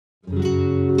Okay,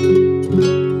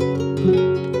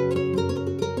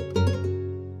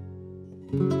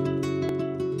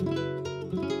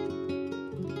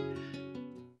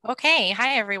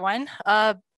 hi everyone.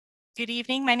 Good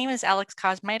evening. My name is Alex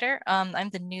Cosmiter. I'm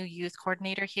the new youth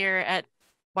coordinator here at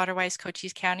Waterwise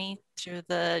Cochise County through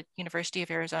the University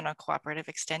of Arizona Cooperative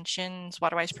Extension's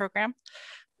Waterwise program.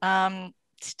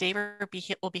 Today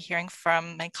we'll be hearing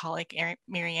from my colleague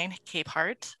Marianne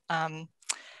Capehart,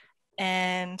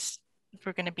 and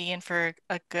we're going to be in for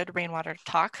a good rainwater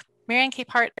talk. Marianne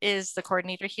Capehart is the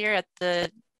coordinator here at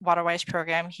the Waterwise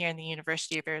program here in the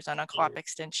University of Arizona Co-op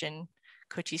Extension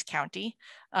Cochise County.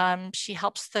 She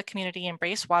helps the community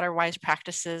embrace water-wise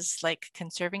practices like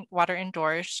conserving water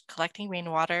indoors, collecting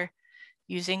rainwater,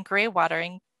 using gray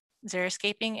watering,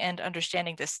 xeriscaping, and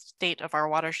understanding the state of our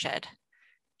watershed.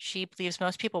 She believes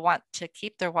most people want to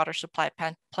keep their water supply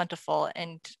plentiful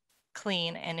and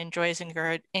clean, and enjoys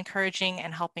encouraging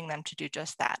and helping them to do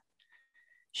just that.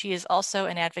 She is also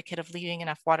an advocate of leaving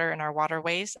enough water in our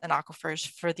waterways and aquifers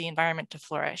for the environment to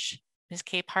flourish. Ms.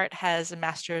 Capehart has a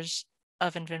master's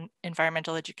of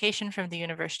environmental education from the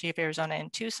University of Arizona in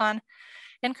Tucson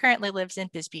and currently lives in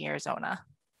Bisbee, Arizona.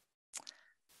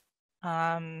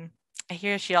 I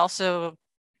hear she also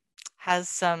has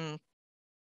some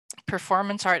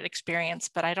performance art experience,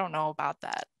 but I don't know about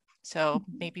that. So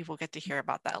maybe we'll get to hear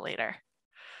about that later.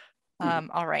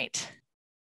 All right.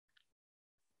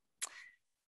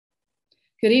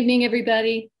 Good evening,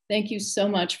 everybody. Thank you so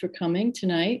much for coming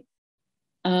tonight.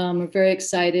 We're very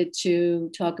excited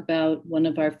to talk about one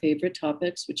of our favorite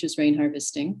topics, which is rain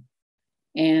harvesting.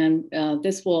 And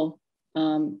this will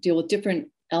deal with different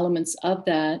elements of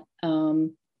that.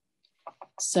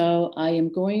 So I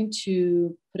am going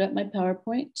to put up my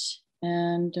PowerPoint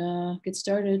and get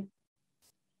started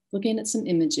looking at some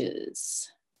images.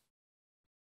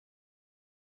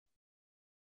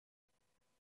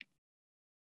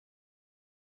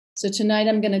 So tonight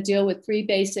I'm going to deal with three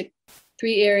basic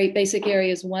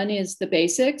areas. One is the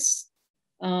basics.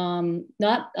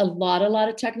 Not a lot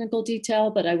of technical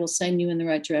detail, but I will send you in the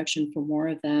right direction for more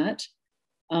of that.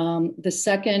 The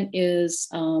second is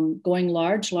going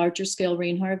larger scale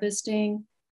rain harvesting.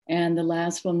 And the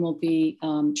last one will be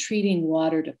treating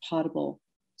water to potable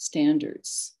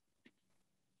standards.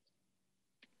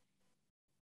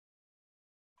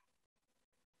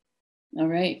 All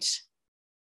right.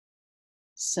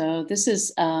 So this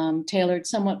is tailored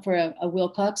somewhat for a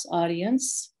Willcox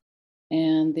audience.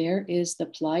 And there is the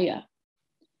playa,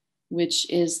 which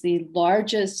is the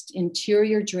largest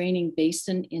interior draining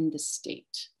basin in the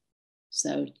state.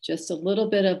 So just a little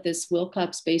bit of this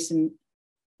Willcox basin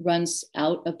runs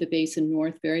out of the basin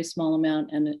north, very small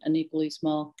amount, and an equally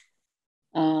small,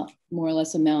 more or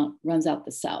less amount runs out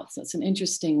the south. So it's an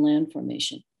interesting land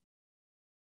formation.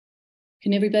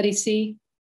 Can everybody see?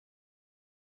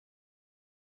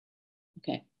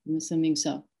 Okay, I'm assuming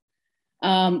so.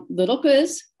 Little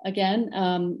quiz,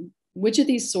 again, which of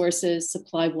these sources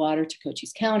supply water to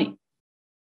Cochise County?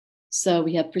 So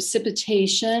we have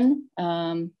precipitation,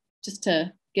 just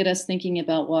to get us thinking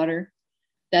about water.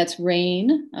 That's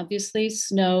rain, obviously,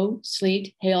 snow,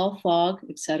 sleet, hail, fog,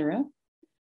 etc.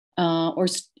 Or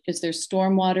is there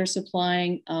stormwater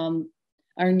supplying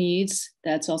our needs?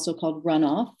 That's also called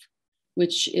runoff,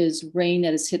 which is rain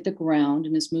that has hit the ground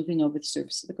and is moving over the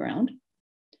surface of the ground.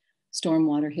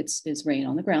 Stormwater is rain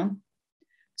on the ground.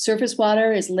 Surface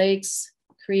water is lakes,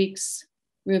 creeks,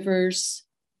 rivers,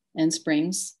 and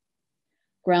springs.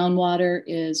 Groundwater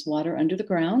is water under the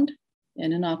ground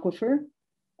in an aquifer.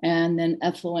 And then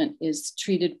effluent is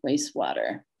treated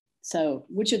wastewater. So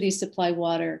which of these supply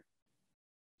water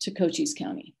to Cochise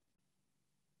County?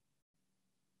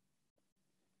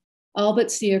 All but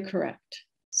C are correct.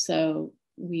 So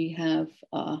we have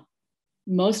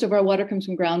most of our water comes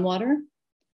from groundwater.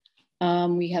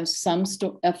 We have some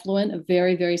effluent, a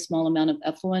very, very small amount of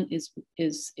effluent is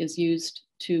used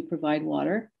to provide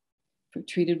water for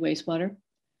treated wastewater.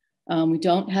 We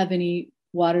don't have any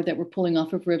water that we're pulling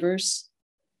off of rivers.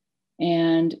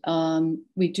 And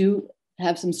we do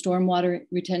have some stormwater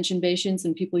retention basins,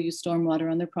 and people use stormwater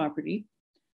on their property.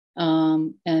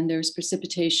 And there's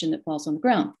precipitation that falls on the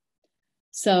ground.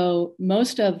 So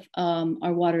most of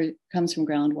our water comes from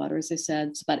groundwater, as I said.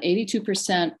 It's about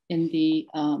 82% in the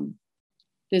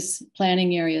this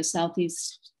planning area,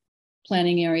 southeast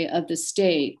planning area of the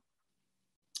state.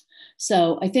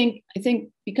 So I think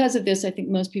because of this, I think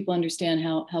most people understand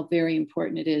how very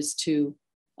important it is to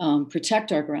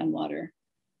protect our groundwater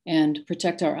and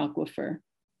protect our aquifer.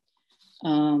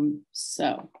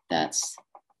 So that's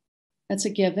a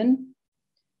given.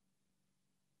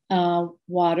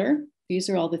 Water, these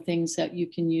are all the things that you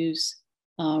can use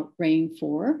rain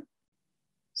for.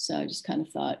 So I just kind of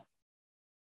thought,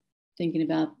 thinking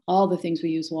about all the things we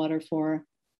use water for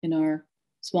in our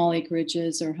small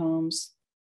acreages or homes.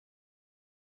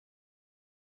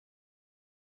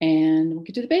 And we'll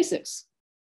get to the basics.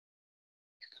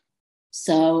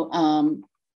 So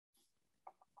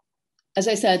as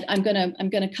I said, I'm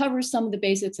gonna cover some of the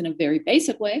basics in a very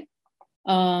basic way.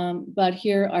 But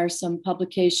here are some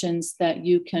publications that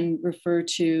you can refer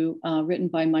to, written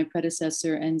by my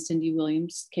predecessor and Cindy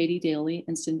Williams, Katie Daly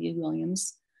and Cindy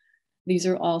Williams. These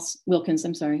are all, Wilkins,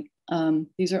 I'm sorry.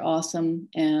 These are awesome,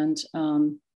 and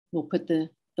we'll put the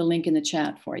link in the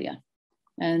chat for you.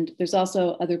 And there's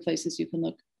also other places you can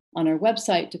look on our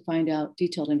website to find out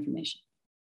detailed information.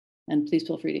 And please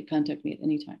feel free to contact me at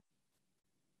any time.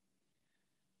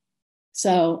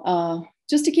 So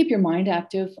just to keep your mind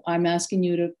active, I'm asking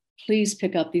you to please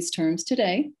pick up these terms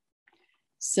today.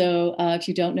 So if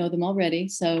you don't know them already,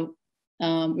 so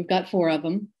we've got 4 of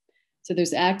them. So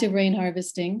there's active rain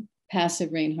harvesting,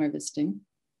 passive rain harvesting,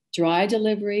 dry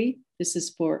delivery, this is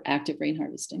for active rain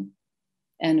harvesting,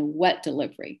 and wet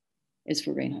delivery is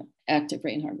for active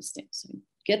rain harvesting. So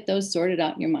get those sorted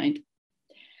out in your mind.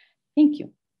 Thank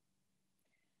you.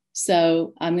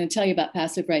 So I'm going to tell you about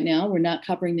passive right now. We're not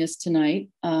covering this tonight,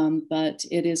 but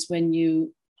it is when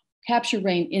you capture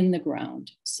rain in the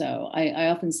ground. So I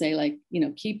often say, like,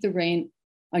 keep the rain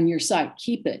on your side,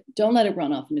 keep it. Don't let it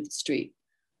run off into the street.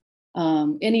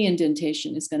 Any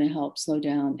indentation is going to help slow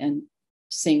down and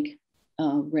sink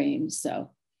rain.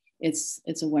 So it's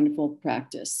a wonderful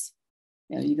practice.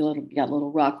 You got a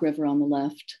little rock river on the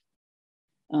left.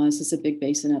 This is a big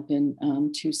basin up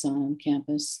in Tucson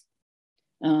campus.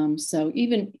 So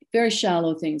even very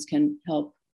shallow things can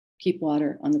help keep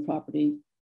water on the property.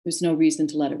 There's no reason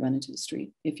to let it run into the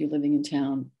street if you're living in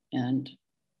town, and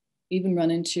even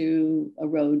run into a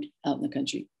road out in the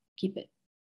country. Keep it.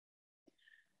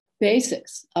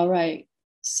 Basics. All right.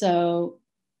 So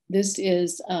this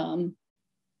is a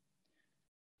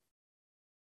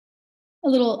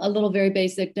little very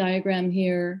basic diagram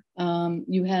here.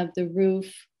 You have the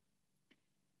roof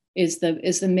is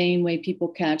the main way people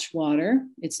catch water.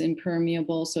 It's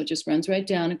impermeable, so it just runs right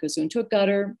down. It goes into a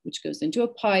gutter, which goes into a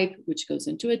pipe, which goes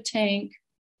into a tank.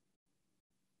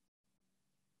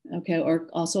 Okay, or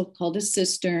also called a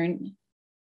cistern.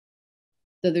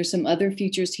 So there's some other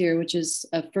features here, which is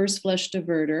a first flush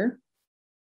diverter.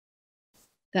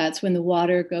 That's when the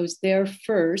water goes there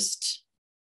first,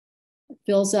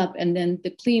 fills up, and then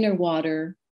the cleaner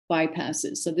water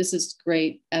bypasses. So this is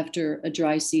great after a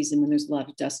dry season when there's a lot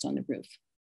of dust on the roof.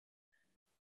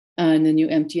 And then you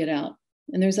empty it out.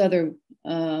 And there's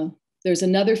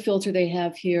another filter they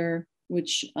have here,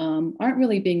 which aren't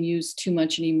really being used too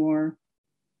much anymore.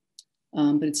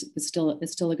 But it's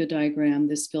still a good diagram,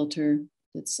 this filter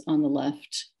that's on the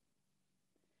left.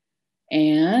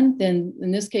 And then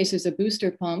in this case, there's a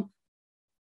booster pump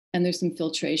and there's some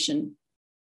filtration.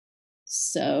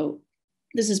 So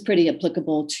this is pretty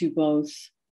applicable to both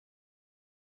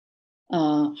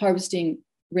harvesting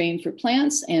rain for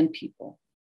plants and people.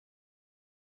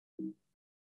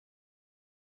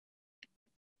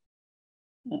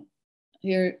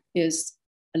 Here is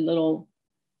a little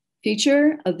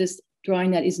feature of this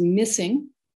drawing that is missing.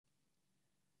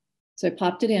 So I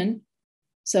popped it in.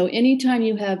 So anytime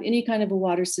you have any kind of a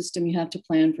water system, you have to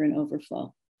plan for an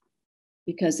overflow.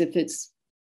 Because if it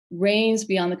rains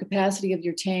beyond the capacity of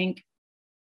your tank,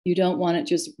 you don't want it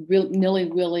just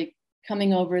nilly-willy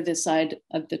coming over the side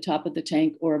of the top of the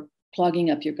tank or clogging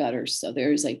up your gutters. So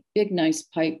there's a big, nice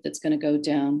pipe that's going to go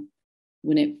down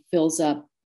when it fills up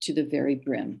to the very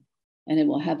brim. And it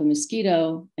will have a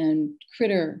mosquito and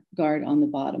critter guard on the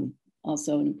bottom.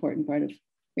 Also, an important part of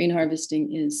rain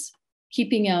harvesting is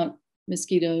keeping out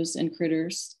mosquitoes and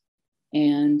critters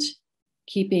and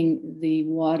keeping the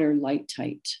water light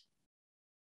tight.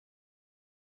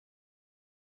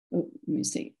 Oh, let me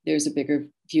see, there's a bigger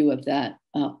view of that.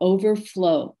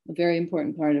 Overflow, a very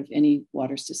important part of any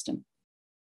water system.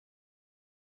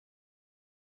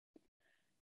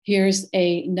 Here's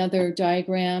another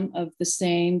diagram of the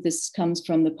same. This comes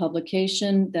from the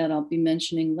publication that I'll be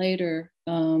mentioning later.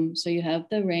 So you have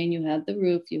the rain, you have the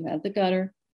roof, you have the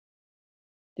gutter.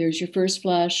 There's your first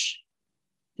flush.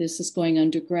 This is going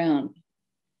underground.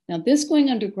 Now this going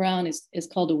underground is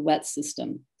called a wet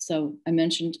system. So I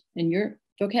mentioned in your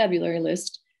vocabulary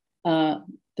list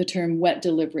the term wet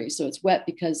delivery. So it's wet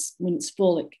because when it's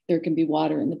full, there can be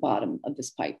water in the bottom of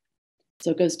this pipe. So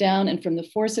it goes down, and from the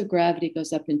force of gravity, it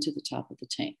goes up into the top of the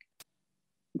tank.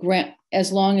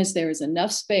 As long as there is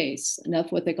enough space,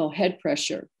 enough what they call head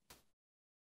pressure,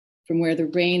 from where the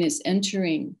rain is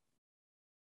entering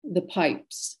the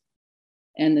pipes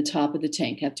and the top of the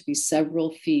tank have to be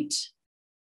several feet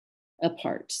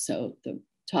apart. So the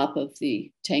top of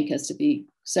the tank has to be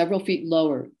several feet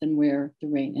lower than where the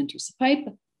rain enters the pipe.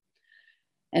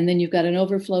 And then you've got an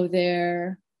overflow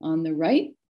there on the right,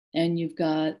 and you've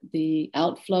got the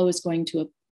outflow is going to a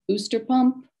booster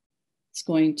pump. It's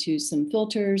going to some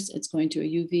filters. It's going to a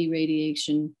UV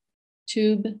radiation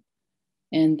tube,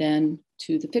 and then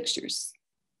to the fixtures.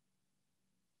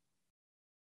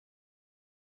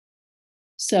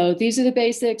 So these are the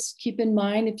basics. Keep in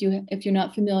mind, if you're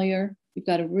not familiar, you've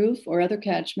got a roof or other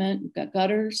catchment, you've got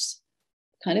gutters,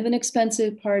 kind of an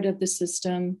expensive part of the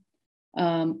system,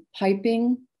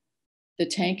 piping, the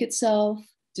tank itself,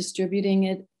 distributing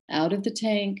it out of the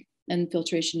tank, and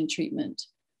filtration and treatment.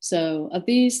 So of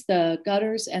these, the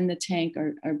gutters and the tank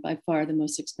are by far the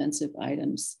most expensive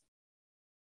items.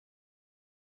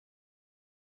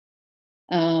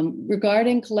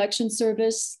 Regarding collection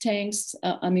service tanks,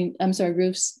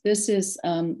 roofs, this is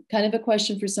kind of a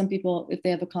question for some people if they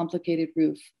have a complicated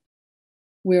roof.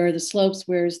 Where are the slopes?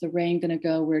 Where is the rain going to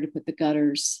go? Where to put the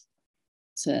gutters?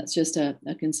 So that's just a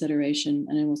consideration,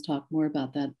 and I will talk more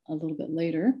about that a little bit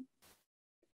later.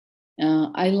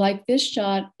 I like this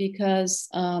shot because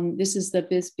this is the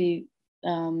Bisbee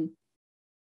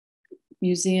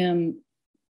Museum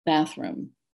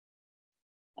bathroom.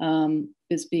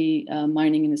 Bisbee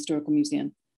Mining and Historical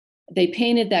Museum. They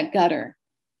painted that gutter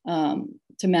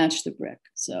to match the brick.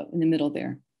 So in the middle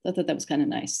there, I thought that was kind of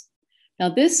nice. Now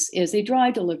this is a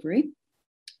dry delivery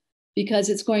because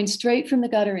it's going straight from the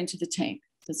gutter into the tank.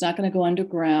 So it's not going to go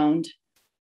underground.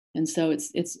 And so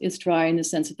it's dry in the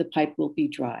sense that the pipe will be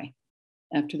dry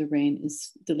after the rain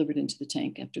is delivered into the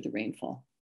tank after the rainfall.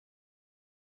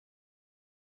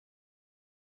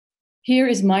 Here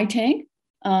is my tank.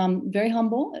 Very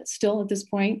humble, still at this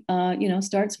point,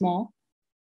 start small.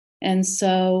 And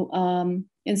so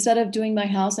instead of doing my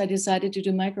house, I decided to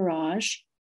do my garage.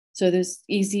 So there's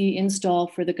easy install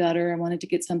for the gutter. I wanted to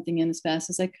get something in as fast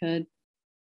as I could.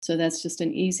 So that's just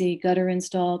an easy gutter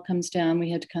install, comes down.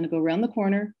 We had to kind of go around the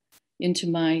corner into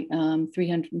my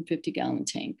 350-gallon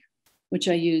tank, which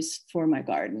I use for my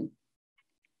garden.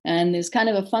 And there's kind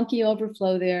of a funky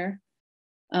overflow there,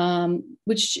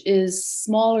 which is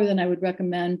smaller than I would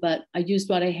recommend, but I used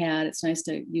what I had. It's nice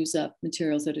to use up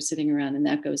materials that are sitting around, and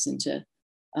that goes into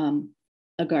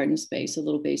a garden space, a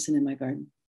little basin in my garden.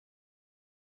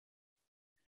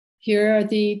 Here are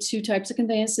the two types of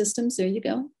conveyance systems. There you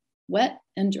go, wet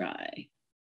and dry.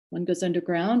 One goes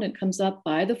underground and comes up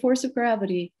by the force of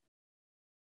gravity.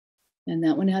 And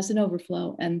that one has an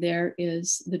overflow. And there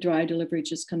is the dry delivery,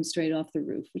 just comes straight off the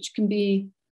roof, which can be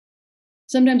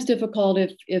sometimes difficult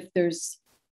if there's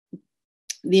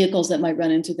vehicles that might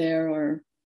run into there or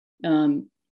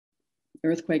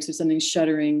earthquakes or something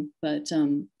shuddering, but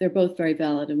they're both very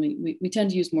valid. And we tend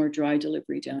to use more dry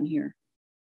delivery down here.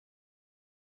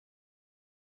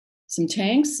 Some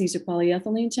tanks, these are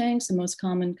polyethylene tanks, the most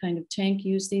common kind of tank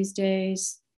used these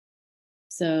days.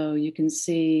 So you can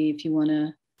see, if you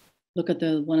wanna look at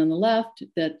the one on the left,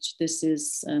 that this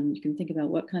is, you can think about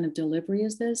what kind of delivery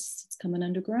is this? It's coming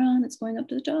underground, it's going up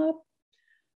to the top.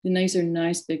 And these are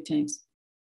nice big tanks.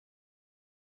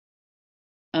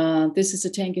 This is a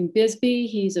tank in Bisbee.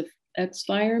 He's an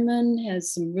ex-fireman,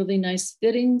 has some really nice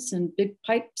fittings and big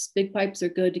pipes. Big pipes are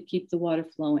good to keep the water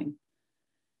flowing.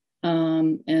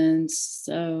 And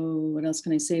so what else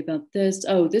can I say about this?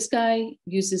 Oh, this guy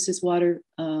uses his water,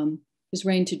 his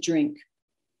rain to drink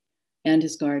and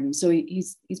his garden. So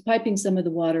he's piping some of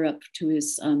the water up to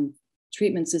his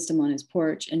treatment system on his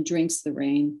porch and drinks the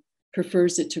rain,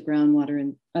 prefers it to groundwater,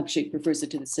 and actually prefers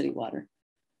it to the city water.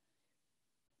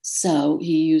 So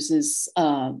he uses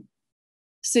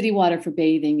city water for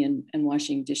bathing and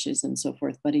washing dishes and so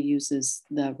forth, but he uses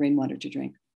the rainwater to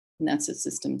drink. And that's his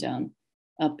system down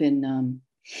up in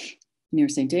near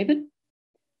St. David.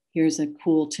 Here's a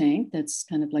cool tank that's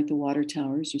kind of like the water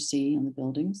towers you see on the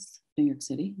buildings, New York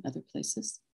City, other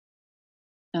places.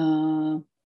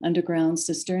 Underground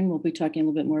cistern, we'll be talking a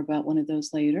little bit more about one of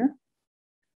those later.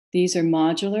 These are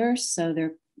modular, so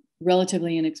they're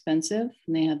relatively inexpensive,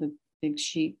 and they have a big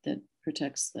sheet that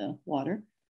protects the water.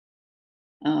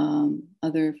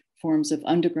 Other forms of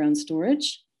underground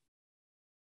storage.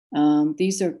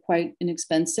 These are quite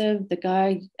inexpensive. A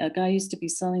guy used to be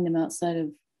selling them outside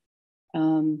of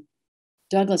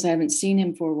Douglas. I haven't seen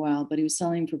him for a while, but he was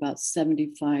selling for about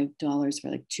 $75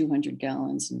 for like 200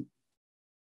 gallons. And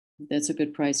that's a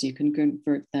good price. You can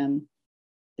convert them.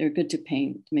 They're good to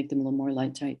paint to make them a little more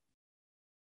light tight.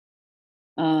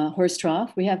 Horse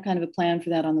trough. We have kind of a plan for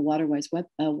that on the Waterwise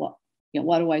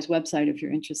website if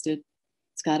you're interested.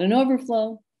 It's got an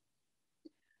overflow.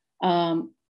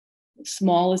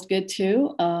 Small is good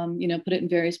too. You know, put it in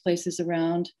various places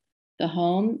around the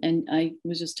home. And I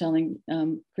was just telling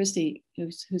Christy,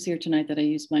 who's here tonight, that I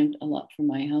use mine a lot for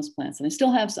my houseplants, and I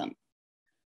still have some.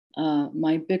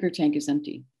 My bigger tank is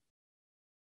empty.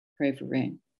 Pray for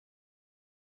rain.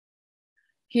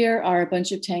 Here are a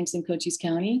bunch of tanks in Cochise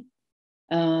County.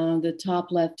 The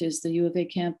top left is the U of A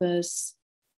campus.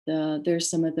 There's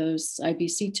some of those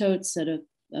IBC totes at a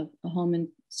home in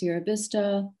Sierra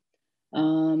Vista.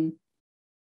 The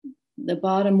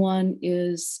bottom one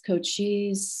is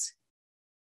Cochise,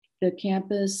 the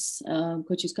campus,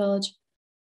 Cochise College.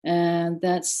 And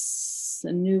that's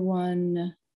a new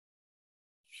one.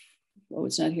 Oh,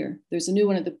 it's not here. There's a new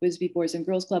one at the Bisbee Boys and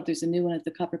Girls Club. There's a new one at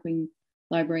the Copper Queen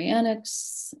Library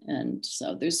Annex. And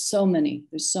so there's so many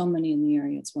in the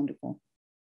area. It's wonderful.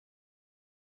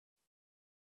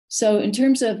 So in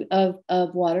terms of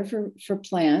water for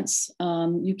plants,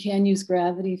 you can use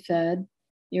gravity fed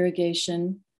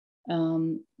irrigation,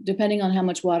 depending on how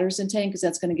much water is in tank, because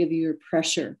that's going to give you your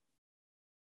pressure.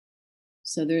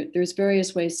 So there's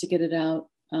various ways to get it out,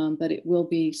 but it will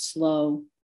be slow.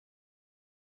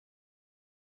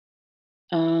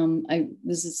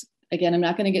 This is, again, I'm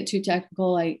not going to get too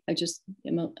technical. I'm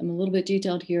a little bit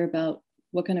detailed here about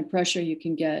what kind of pressure you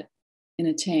can get in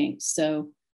a tank. So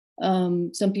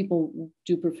some people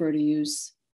do prefer to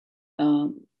use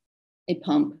a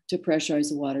pump to pressurize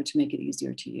the water to make it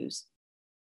easier to use.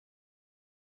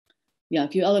 Yeah,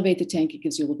 if you elevate the tank, it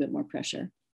gives you a little bit more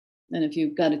pressure. And if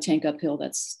you've got a tank uphill,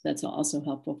 that's also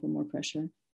helpful for more pressure.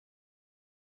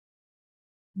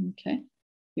 Okay,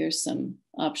 here's some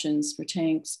options for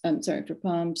tanks. For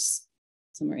pumps.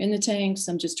 Some are in the tank,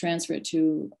 some just transfer it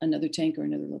to another tank or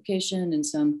another location, and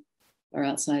some are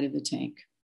outside of the tank.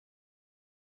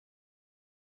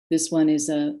 This one is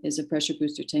a pressure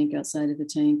booster tank outside of the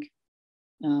tank.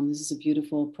 This is a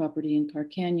beautiful property in Carr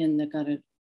Canyon that got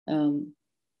an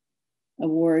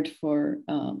award for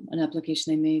an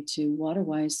application they made to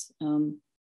WaterWise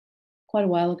quite a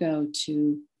while ago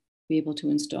to be able to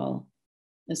install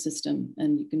a system,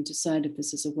 and you can decide if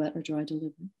this is a wet or dry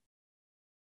delivery.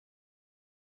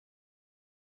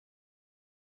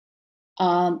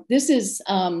 This is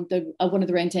one of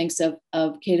the rain tanks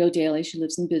of Kate O'Daly. She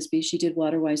lives in Bisbee. She did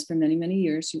WaterWise for many, many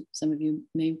years. Some of you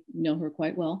may know her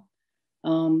quite well.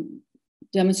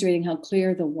 Demonstrating how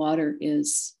clear the water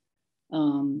is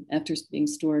after being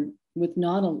stored with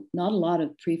not a lot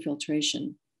of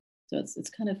pre-filtration. So it's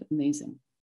kind of amazing.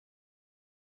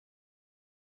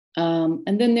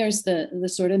 And then there's the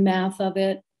sort of math of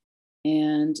it.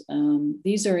 And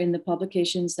these are in the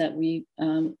publications that we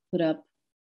put up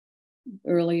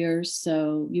earlier.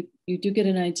 So you do get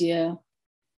an idea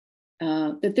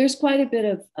that there's quite a bit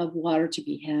of water to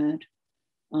be had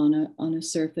on a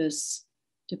surface,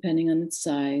 depending on its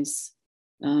size.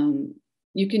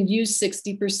 You can use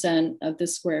 60% of the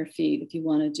square feet if you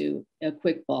want to do a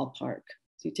quick ballpark.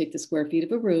 So you take the square feet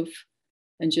of a roof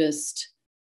and just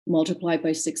multiply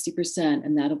by 60%,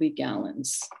 and that'll be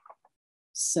gallons.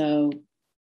 So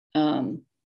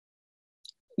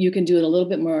you can do it a little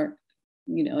bit more,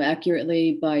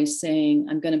 accurately by saying,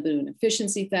 I'm going to put an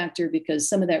efficiency factor because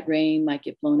some of that rain might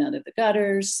get blown out of the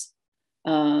gutters.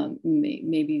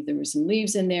 Maybe there were some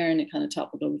leaves in there and it kind of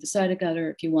toppled over the side of the gutter.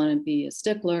 If you want to be a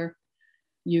stickler,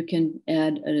 you can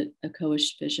add a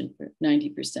coefficient for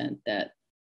 90% that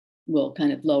will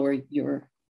kind of lower your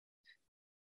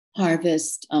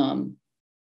harvest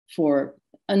for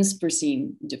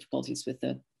unforeseen difficulties with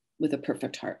a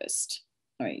perfect harvest.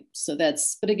 All right, so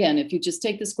but again, if you just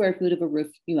take the square foot of a roof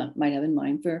you might have in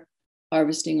mind for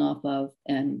harvesting off of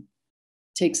and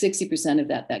take 60% of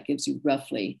that, that gives you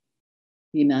roughly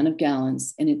the amount of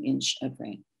gallons in an inch of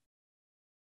rain.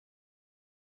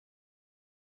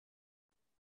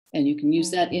 And you can use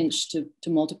that inch to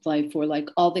multiply for like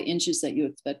all the inches that you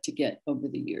expect to get over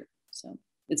the year. So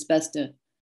it's best to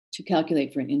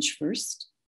calculate for an inch first.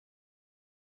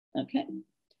 Okay.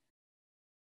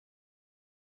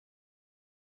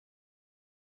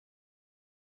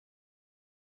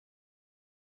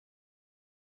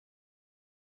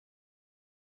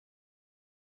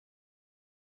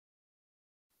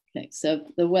 Okay, so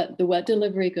the wet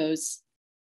delivery goes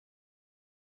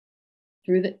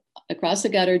across the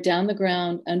gutter, down the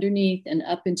ground, underneath, and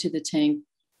up into the tank.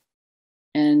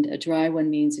 And a dry one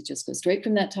means it just goes straight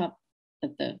from that top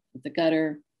of the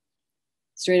gutter,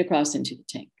 straight across into the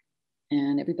tank.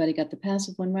 And everybody got the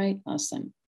passive one right?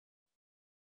 Awesome.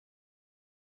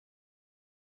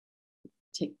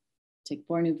 Take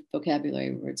 4 new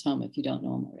vocabulary words home if you don't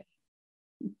know them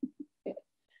already.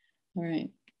 All right.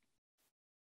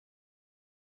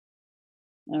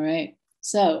 All right,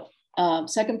 so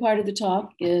second part of the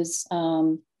talk is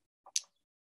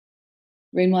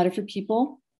rainwater for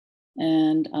people,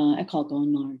 and I call it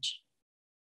going large.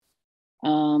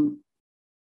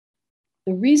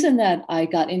 The reason that I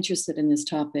got interested in this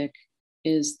topic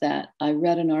is that I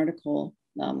read an article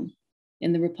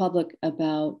in the Republic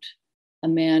about a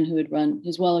man who had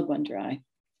his well had run dry.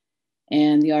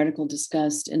 And the article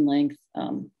discussed in length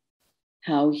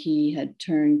how he had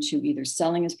turned to either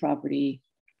selling his property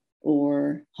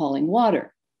or hauling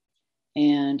water.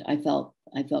 And I felt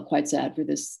quite sad for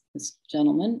this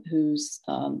gentleman whose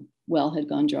well had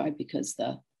gone dry because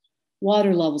the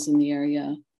water levels in the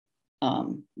area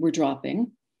were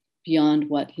dropping beyond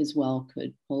what his well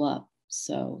could pull up.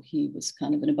 So he was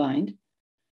kind of in a bind.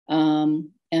 And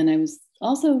I was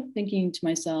also thinking to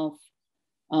myself,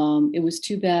 it was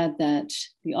too bad that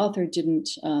the author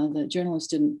the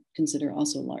journalist didn't consider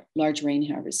also large rain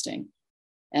harvesting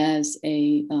as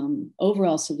a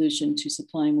overall solution to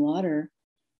supplying water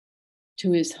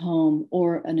to his home,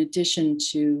 or an addition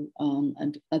to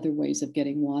other ways of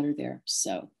getting water there.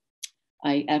 So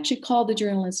I actually called the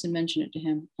journalist and mentioned it to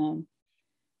him.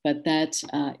 But that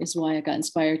is why I got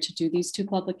inspired to do these two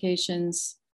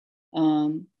publications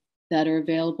that are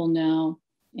available now.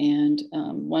 And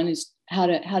one is how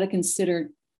to consider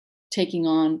taking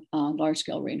on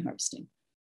large-scale rain harvesting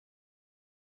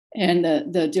and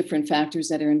the different factors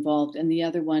that are involved. And the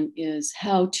other one is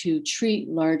how to treat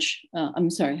how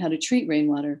to treat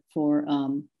rainwater for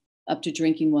up to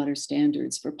drinking water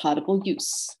standards for potable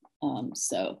use.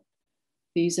 So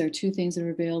these are two things that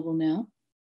are available now.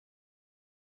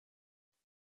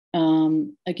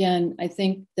 Again, I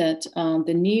think that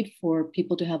the need for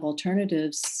people to have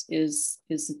alternatives is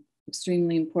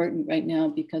extremely important right now,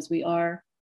 because we are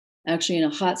actually in a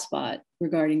hot spot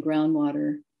regarding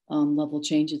groundwater level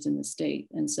changes in the state.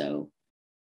 And so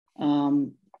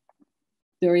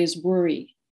there is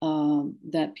worry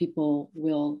that people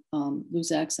will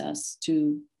lose access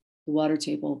to the water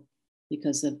table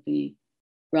because of the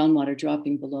groundwater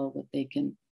dropping below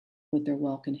what their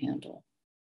well can handle.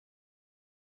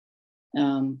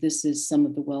 This is some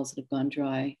of the wells that have gone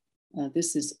dry.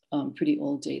 This is pretty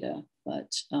old data,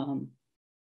 but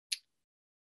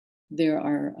there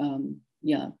are,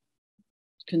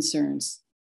 concerns.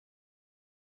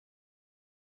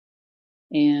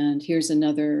 And here's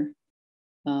another,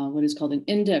 what is called an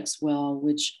index well,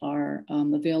 which are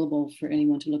available for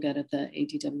anyone to look at the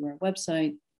ADWR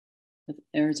website, the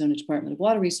Arizona Department of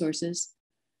Water Resources,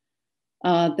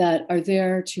 that are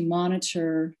there to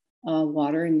monitor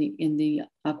water in the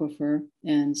aquifer.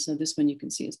 And so this one you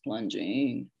can see is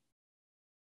plunging.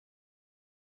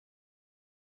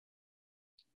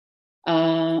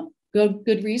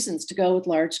 Good reasons to go with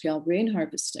large scale rain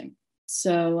harvesting.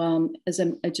 So as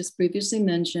I just previously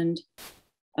mentioned,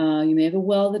 you may have a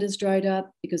well that is dried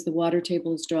up because the water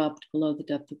table is dropped below the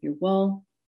depth of your well.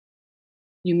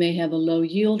 You may have a low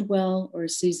yield well or a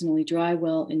seasonally dry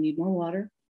well and need more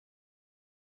water.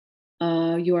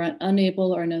 You are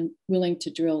unable or unwilling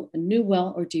to drill a new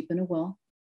well or deepen a well.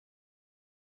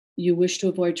 You wish to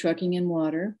avoid trucking in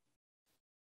water.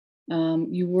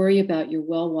 You worry about your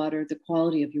well water, the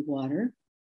quality of your water,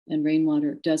 and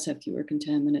rainwater does have fewer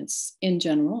contaminants in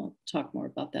general. I'll talk more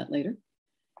about that later.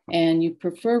 And you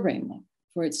prefer rainwater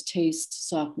for its taste,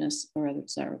 softness, or other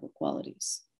desirable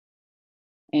qualities.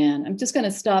 And I'm just going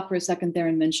to stop for a second there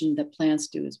and mention that plants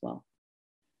do as well.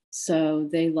 So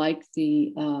they like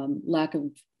the lack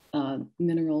of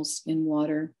minerals in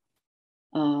water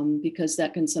because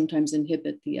that can sometimes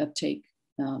inhibit the uptake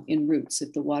in roots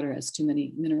if the water has too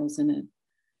many minerals in it.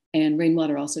 And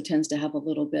rainwater also tends to have a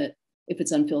little bit, if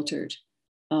it's unfiltered,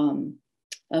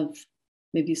 of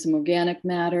maybe some organic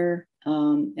matter.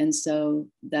 And so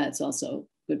that's also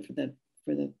good for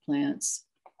the plants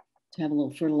to have a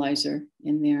little fertilizer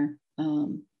in there.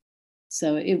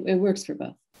 So it works for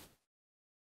both.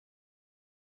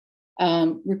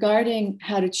 Regarding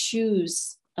how to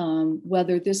choose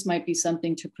whether this might be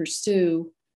something to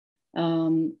pursue.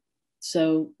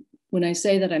 So when I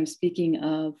say that, I'm speaking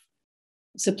of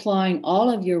supplying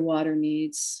all of your water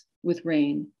needs with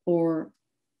rain or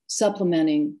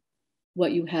supplementing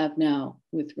what you have now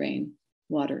with rain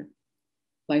water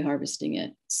by harvesting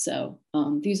it. So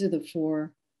these are the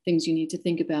 4 things you need to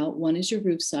think about. One is your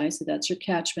roof size. So that's your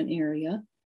catchment area,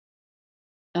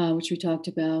 which we talked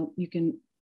about. You can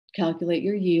calculate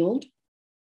your yield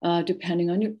depending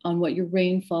on what your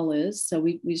rainfall is. So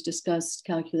we discussed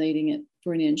calculating it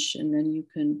for an inch, and then you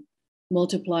can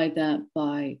multiply that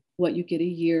by what you get a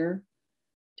year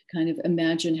to kind of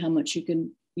imagine how much you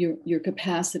can, your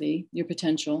capacity, your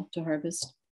potential to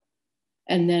harvest.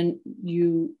 And then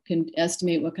you can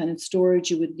estimate what kind of storage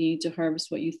you would need to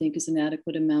harvest what you think is an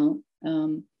adequate amount.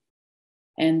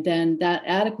 And then that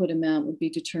adequate amount would be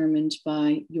determined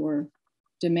by your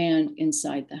demand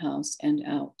inside the house and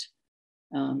out.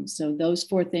 So those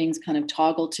four things kind of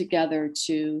toggle together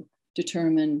to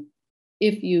determine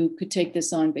if you could take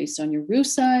this on based on your roof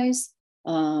size,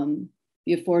 the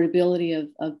affordability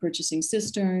of purchasing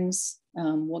cisterns,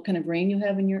 what kind of rain you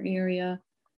have in your area,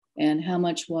 and how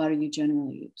much water you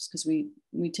generally use, because we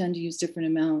tend to use different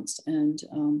amounts, and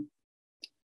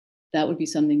that would be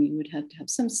something you would have to have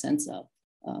some sense of,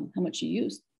 how much you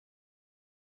use.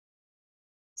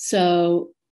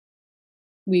 So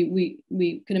we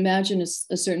can imagine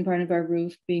a certain part of our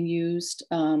roof being used.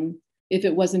 If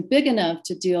it wasn't big enough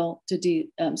to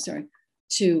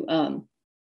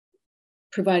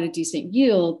provide a decent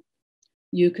yield,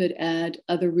 you could add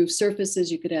other roof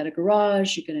surfaces. You could add a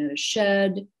garage, you could add a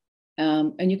shed,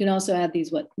 and you can also add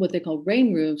these what they call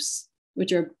rain roofs,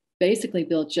 which are basically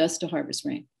built just to harvest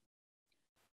rain.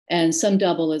 And some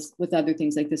double as with other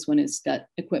things, like this one has got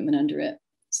equipment under it.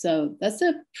 So that's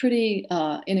a pretty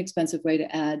inexpensive way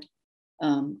to add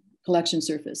collection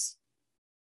surface,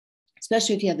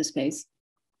 especially if you have the space.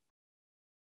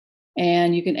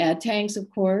 And you can add tanks, of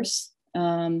course.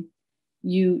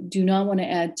 You do not want to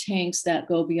add tanks that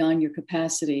go beyond your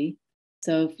capacity.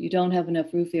 So if you don't have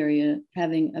enough roof area,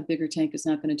 having a bigger tank is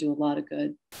not going to do a lot of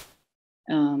good.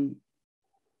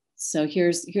 So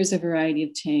here's a variety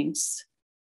of tanks.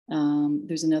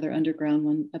 There's another underground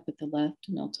one up at the left,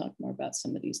 and I'll talk more about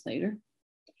some of these later.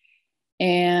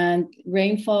 And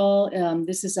rainfall,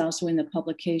 this is also in the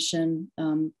publication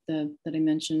that I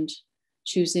mentioned,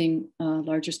 choosing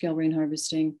larger scale rain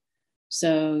harvesting.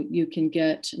 So you can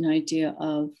get an idea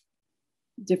of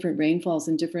different rainfalls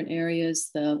in different areas.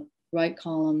 The right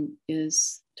column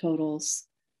is totals.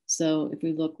 So if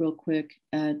we look real quick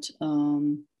at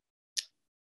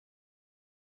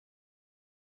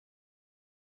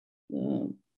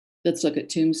let's look at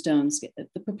Tombstones.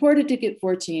 The purported to get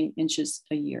 14 inches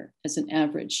a year as an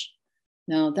average.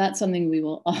 Now that's something we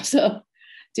will also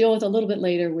deal with a little bit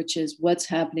later, which is what's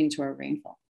happening to our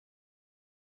rainfall.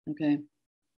 Okay,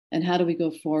 and how do we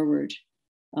go forward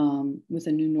with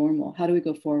a new normal? How do we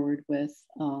go forward with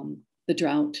the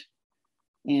drought?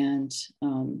 And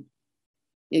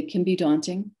it can be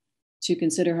daunting to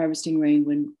consider harvesting rain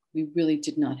when we really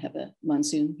did not have a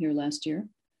monsoon here last year.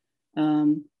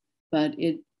 But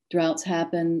droughts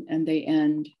happen and they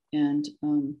end, and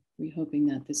we're hoping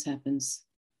that this happens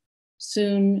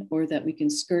soon, or that we can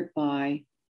skirt by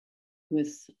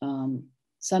with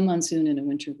some monsoon and a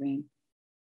winter rain.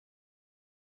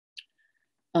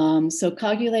 So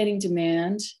calculating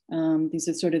demand, these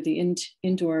are sort of the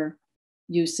indoor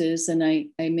uses, and I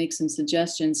make some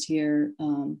suggestions here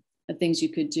of things you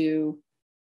could do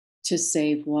to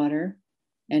save water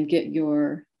and get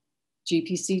your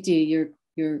GPCD, your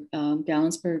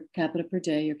gallons per capita per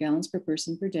day, your gallons per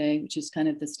person per day, which is kind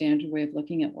of the standard way of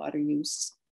looking at water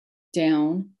use,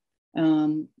 down.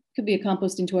 Could be a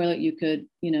composting toilet. You could,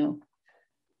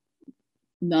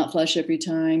 not flush every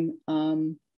time.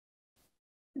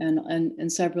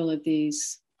 And several of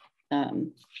these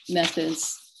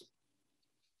methods,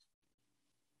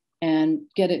 and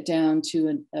get it down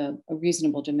to a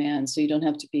reasonable demand. So you don't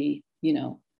have to be,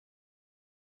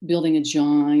 building a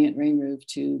giant rain roof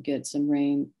to get some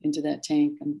rain into that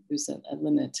tank. And there's a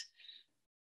limit.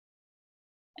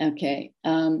 Okay,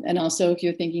 and also if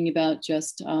you're thinking about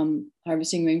just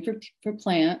harvesting rain for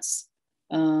plants,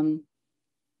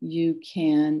 you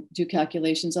can do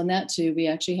calculations on that too. We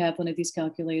actually have one of these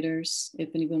calculators if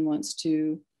anyone wants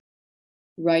to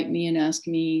write me and ask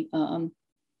me,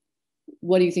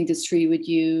 what do you think this tree would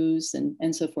use,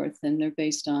 and so forth. And they're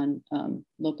based on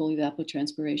local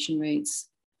evapotranspiration rates.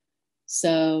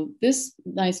 So this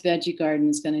nice veggie garden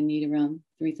is going to need around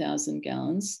 3,000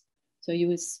 gallons. So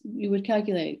you would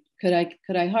calculate, could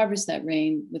I harvest that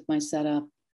rain with my setup,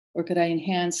 or could I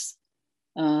enhance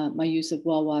my use of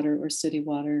well water or city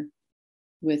water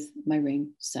with my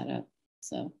rain setup?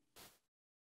 So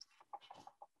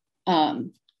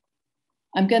I'm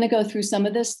going to go through some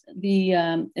of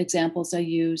the examples I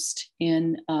used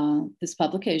in this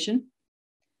publication.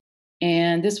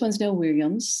 And this one's Neil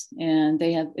Williams, and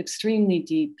they have extremely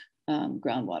deep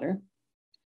groundwater.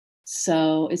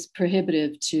 So it's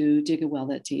prohibitive to dig a well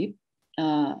that deep,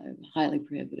 highly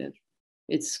prohibitive.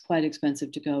 It's quite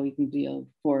expensive to go even below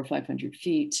 400 or 500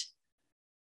 feet.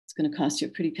 It's going to cost you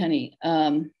a pretty penny.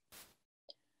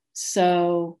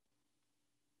 So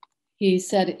he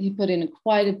said he put in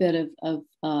quite a bit of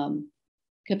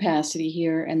capacity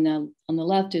here. And then on the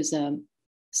left is a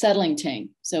settling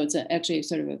tank. So it's actually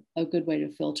sort of a good way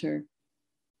to filter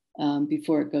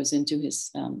before it goes into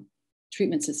his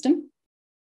treatment system.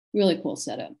 Really cool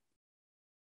setup.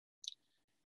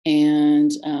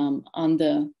 And on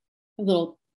the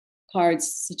little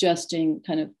cards suggesting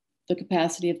kind of the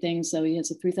capacity of things. So he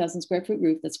has a 3,000 square foot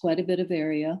roof. That's quite a bit of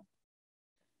area.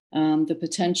 The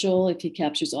potential, if he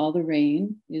captures all the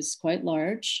rain, is quite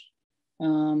large.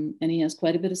 And he has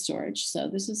quite a bit of storage. So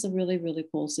this is a really, really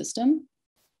cool system.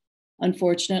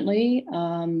 Unfortunately,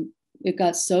 it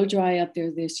got so dry up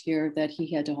there this year that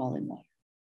he had to haul in water.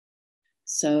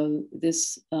 So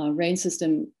this rain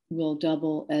system will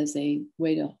double as a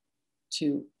way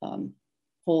to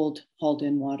hold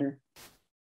in water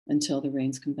until the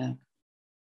rains come back.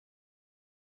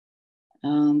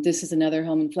 This is another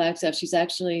home in Flagstaff. She's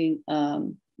actually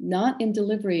not in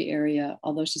delivery area,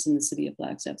 although she's in the city of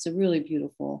Flagstaff. It's a really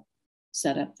beautiful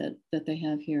setup that they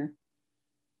have here.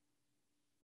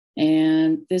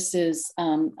 And this is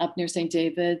up near St.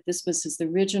 David. This was his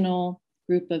original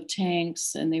group of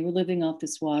tanks, and they were living off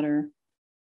this water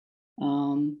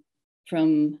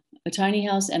from a tiny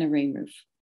house and a rain roof.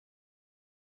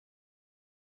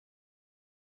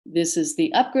 This is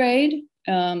the upgrade,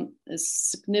 a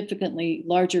significantly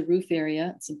larger roof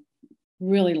area. It's a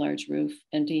really large roof,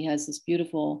 and he has this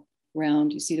beautiful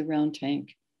round, you see the round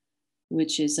tank,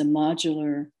 which is a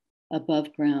modular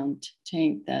above ground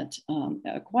tank that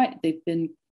they've been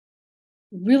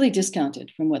really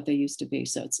discounted from what they used to be.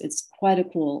 So it's quite a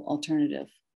cool alternative.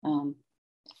 And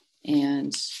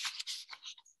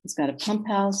it's got a pump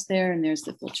house there, and there's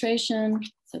the filtration.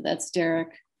 So that's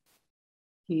Derek.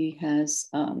 He has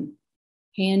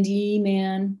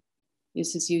Handyman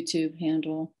is his YouTube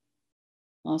handle.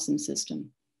 Awesome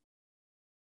system.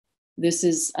 This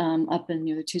is up in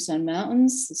near the Tucson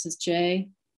Mountains. This is Jay,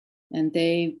 and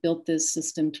they built this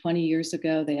system 20 years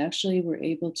ago. They actually were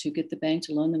able to get the bank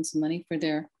to loan them some money for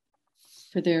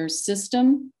their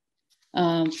system.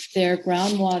 Their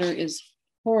groundwater is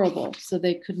horrible, so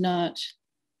they could not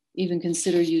even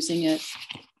consider using it.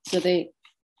 So they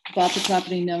bought the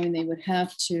property knowing they would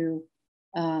have to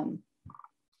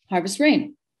harvest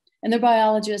rain. And they're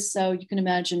biologists, so you can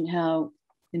imagine how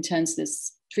intense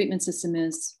this treatment system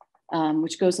is,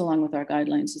 which goes along with our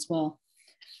guidelines as well.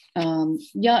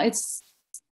 Yeah, it's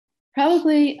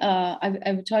probably,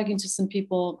 I'm talking to some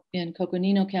people in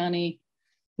Coconino County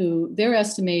who they're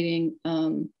estimating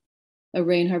a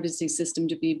rain harvesting system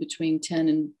to be between $10,000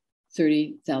 and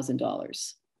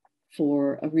 $30,000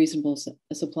 for a reasonable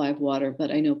supply of water.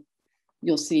 But I know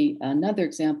you'll see another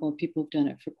example of people who've done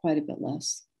it for quite a bit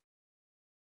less.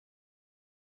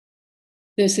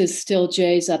 This is still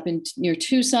Jay's up near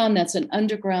Tucson. That's an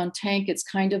underground tank. It's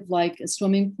kind of like a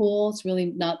swimming pool. It's really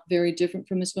not very different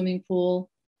from a swimming pool.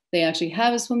 They actually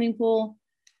have a swimming pool.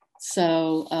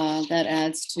 So that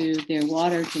adds to their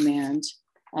water demand.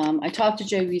 I talked to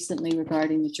Jay recently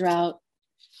regarding the drought,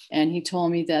 and he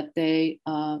told me that they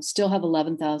still have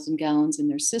 11,000 gallons in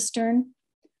their cistern.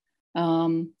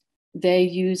 They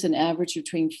use an average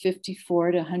between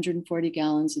 54 to 140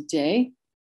 gallons a day,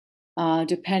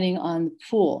 depending on the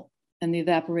pool and the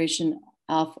evaporation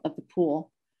off of the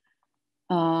pool.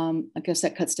 I guess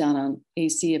that cuts down on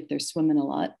AC if they're swimming a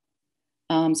lot.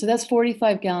 So that's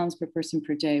 45 gallons per person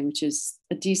per day, which is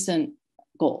a decent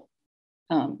goal.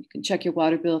 You can check your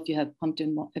water bill if you have pumped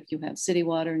in, if you have city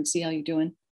water, and see how you're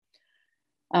doing.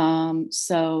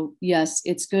 So yes,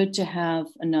 it's good to have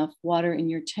enough water in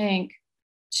your tank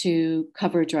to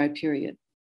cover a dry period.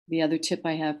 The other tip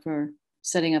I have for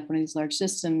setting up one of these large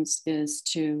systems is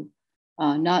to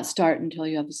not start until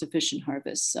you have a sufficient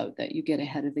harvest so that you get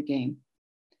ahead of the game.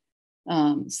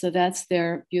 So that's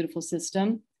their beautiful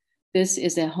system. This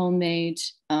is a homemade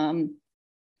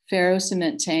ferro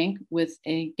cement tank with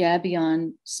a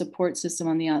gabion support system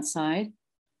on the outside.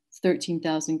 It's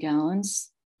 13,000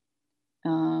 gallons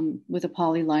with a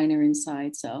poly liner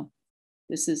inside. So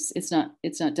this is, it's not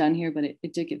done here, but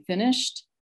it did get finished.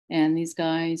 And these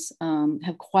guys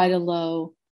have quite a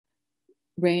low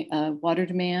water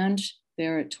demand.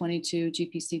 They're at 22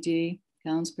 GPCD,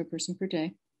 gallons per person per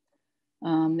day.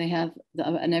 They have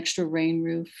an extra rain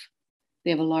roof.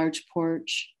 They have a large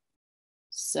porch.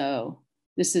 So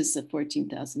this is a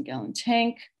 14,000 gallon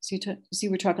tank. So you see,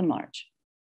 we're talking large.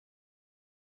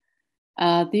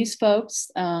 These folks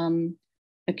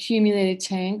accumulated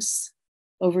tanks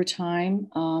over time.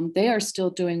 They are still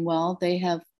doing well. They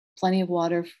have plenty of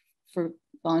water for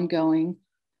ongoing.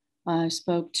 I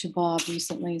spoke to Bob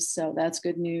recently, so that's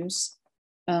good news.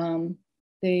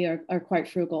 They are quite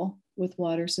frugal with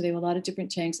water. So they have a lot of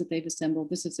different tanks that they've assembled.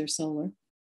 This is their solar.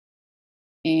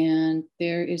 And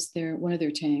there is one of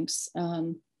their tanks.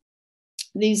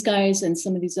 these guys and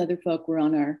some of these other folk were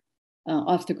on our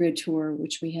off the grid tour,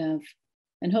 which we have,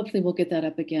 and hopefully we'll get that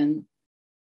up again,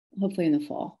 hopefully in the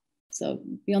fall. So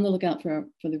be on the lookout for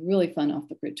the really fun off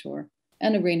the grid tour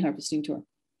and a rain harvesting tour.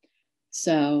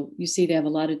 So you see they have a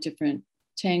lot of different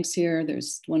tanks here.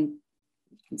 There's one,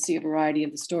 you can see a variety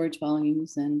of the storage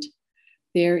volumes, and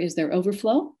there is their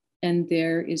overflow and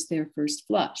there is their first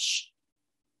flush.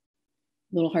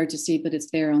 A little hard to see, but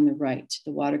it's there on the right.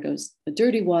 The water goes, the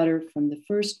dirty water from the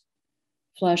first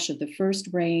flush of the first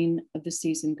rain of the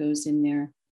season goes in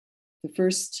there. The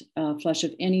first flush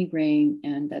of any rain,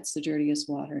 and that's the dirtiest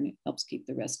water, and it helps keep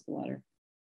the rest of the water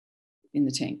in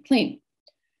the tank clean.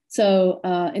 So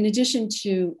in addition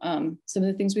to some of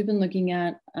the things we've been looking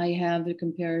at, I have a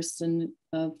comparison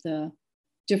of the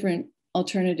different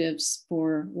alternatives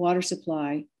for water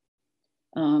supply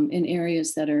in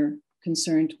areas that are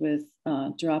concerned with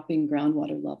dropping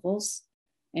groundwater levels.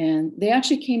 And they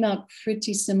actually came out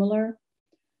pretty similar,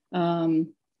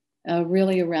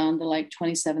 really around the like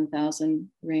 27,000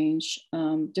 range,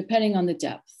 depending on the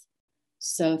depth.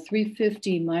 So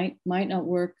 350 might not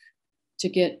work to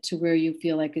get to where you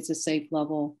feel like it's a safe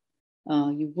level.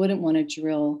 You wouldn't want to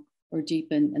drill or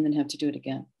deepen and then have to do it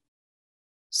again.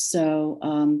 So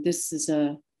this is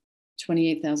a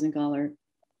 28,000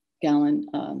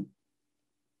 gallon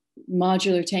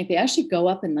modular tank. They actually go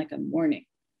up in like a morning,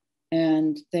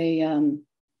 and they're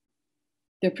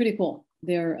pretty cool.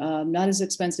 They're not as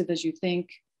expensive as you think.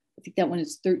 I think that one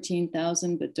is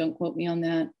 13,000, but don't quote me on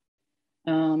that.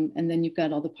 And then you've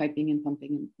got all the piping and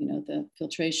pumping and the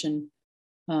filtration.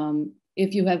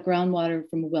 If you have groundwater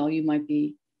from a well, you might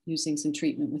be using some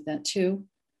treatment with that too.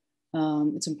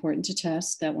 It's important to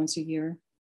test that once a year.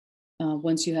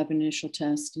 Once you have an initial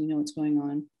test, you know what's going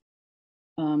on.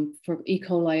 For E.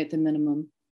 coli at the minimum.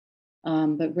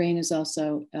 But rain is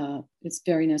also, it's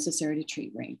very necessary to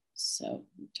treat rain. So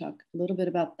we'll talk a little bit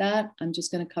about that. I'm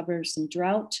just going to cover some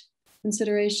drought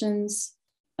considerations.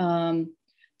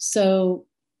 So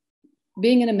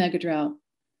being in a mega drought,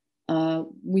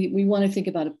 we want to think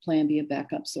about a plan B, a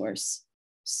backup source.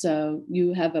 So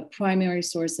you have a primary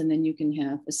source, and then you can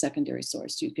have a secondary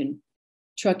source. You can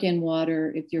truck in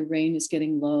water if your rain is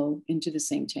getting low into the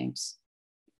same tanks.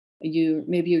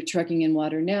 Maybe you're trucking in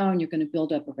water now, and you're going to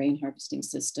build up a rain harvesting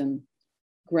system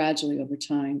gradually over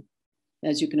time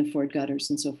as you can afford gutters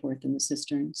and so forth in the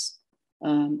cisterns.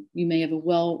 You may have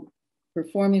a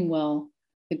performing well,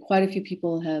 and quite a few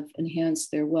people have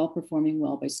enhanced their well-performing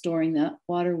well by storing that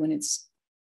water when it's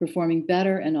performing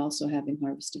better and also having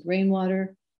harvested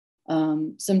rainwater.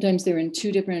 Sometimes they're in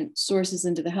two different sources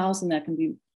into the house, and that can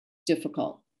be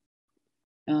difficult.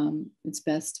 It's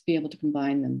best to be able to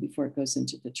combine them before it goes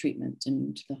into the treatment and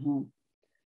into the home.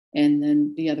 And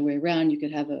then the other way around, you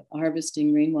could have a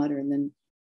harvesting rainwater and then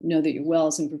know that your well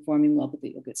isn't performing well, but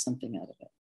that you'll get something out of it.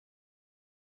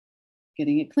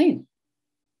 Getting it clean.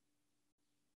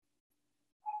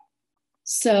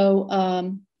 So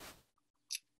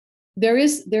there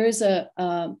is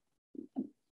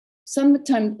some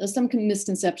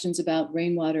misconceptions about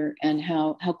rainwater and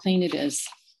how clean it is.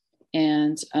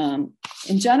 And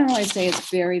in general, I say it's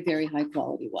very, very high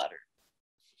quality water.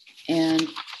 And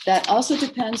that also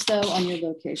depends though on your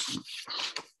location.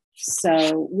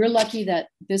 So we're lucky that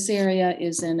this area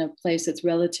is in a place that's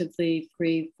relatively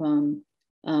free from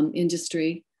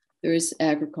industry. There is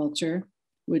agriculture,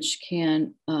 which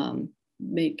can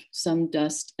make some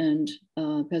dust and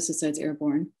pesticides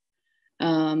airborne.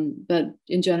 But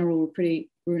in general,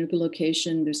 we're in a good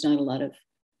location. There's not a lot of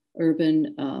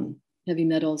urban heavy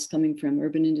metals coming from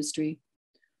urban industry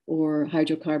or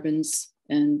hydrocarbons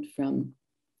and from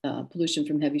pollution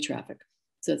from heavy traffic.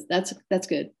 So that's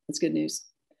good. That's good news.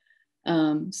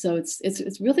 So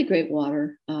it's really great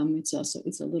water. It's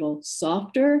a little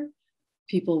softer.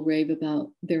 People rave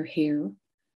about their hair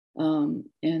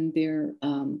and their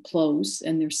clothes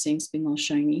and their sinks being all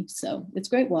shiny. So it's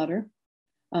great water.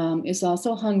 It's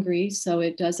also hungry, so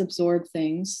it does absorb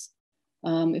things.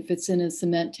 If it's in a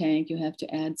cement tank, you have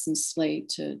to add some slate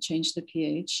to change the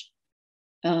pH.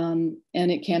 And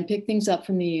it can pick things up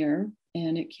from the air,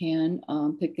 and it can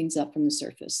pick things up from the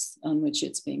surface on which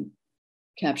it's being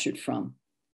captured from.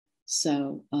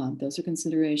 So those are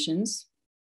considerations.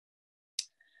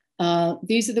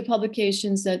 These are the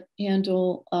publications that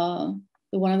handle,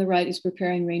 the one on the right is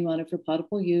Preparing Rainwater for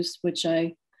Potable Use, which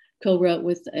I co-wrote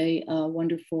with a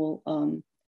wonderful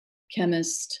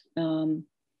chemist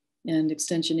and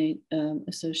extension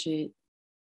associate,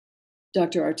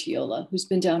 Dr. Artiola, who's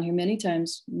been down here many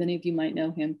times. Many of you might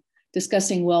know him,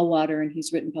 discussing well water, and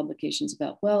he's written publications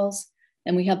about wells.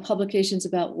 And we have publications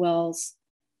about wells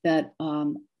that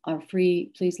are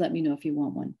free. Please let me know if you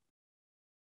want one.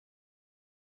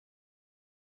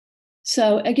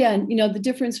 So again, you know, the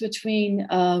difference between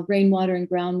rainwater and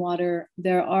groundwater,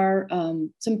 there are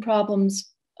some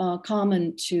problems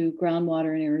common to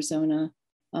groundwater in Arizona.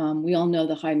 We all know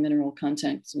the high mineral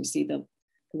content because we see the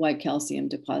white calcium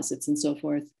deposits and so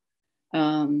forth.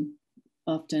 Often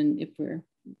if we're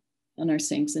on our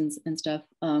sinks and stuff.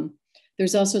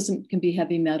 There's also can be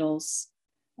heavy metals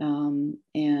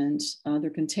and other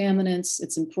contaminants.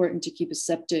 It's important to keep a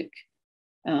septic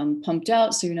pumped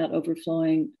out so you're not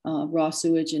overflowing raw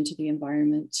sewage into the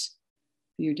environment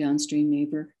for your downstream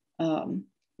neighbor. And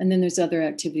then there's other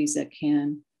activities that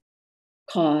can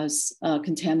cause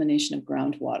contamination of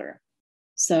groundwater.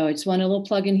 So I just want a little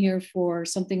plug in here for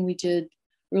something we did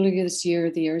earlier this year.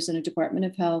 The Arizona Department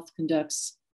of Health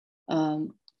conducts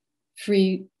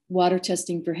free water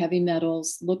testing for heavy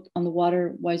metals. Look on the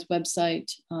WaterWise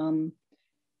website.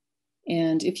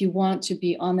 And if you want to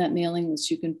be on that mailing list,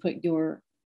 you can put your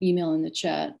email in the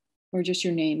chat or just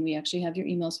your name. We actually have your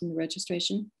emails from the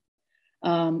registration.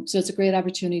 So it's a great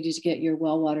opportunity to get your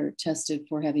well water tested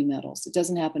for heavy metals. It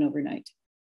doesn't happen overnight,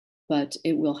 but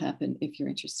it will happen if you're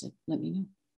interested. Let me know.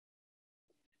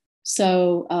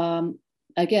 So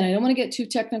again, I don't want to get too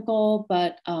technical,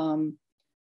 but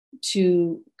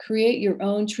to create your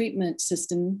own treatment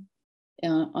system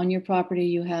on your property,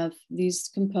 you have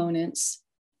these components,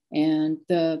 and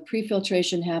the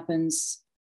pre-filtration happens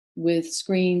with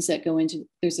screens that go into,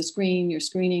 there's a screen, you're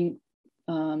screening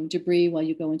debris while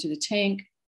you go into the tank,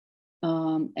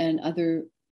 and other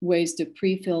ways to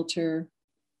pre-filter.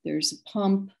 There's a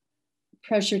pump,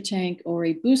 pressure tank, or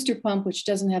a booster pump, which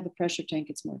doesn't have a pressure tank.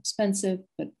 It's more expensive,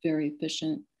 but very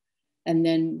efficient. And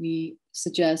then we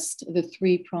suggest the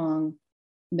 3-prong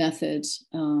method,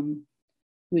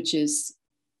 which is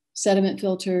sediment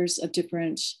filters of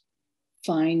different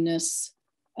fineness,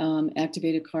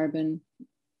 activated carbon,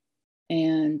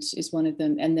 and is one of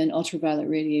them. And then ultraviolet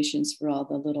radiations for all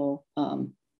the little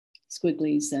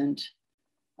squigglies and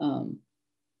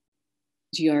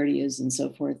giardias and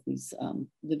so forth, these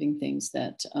living things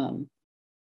that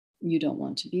you don't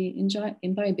want to be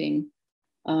imbibing.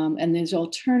 And there's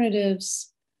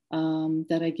alternatives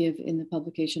that I give in the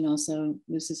publication also.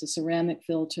 This is a ceramic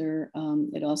filter.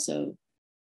 It also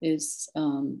is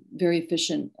very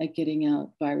efficient at getting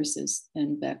out viruses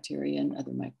and bacteria and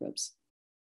other microbes.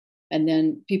 And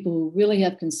then people who really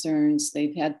have concerns,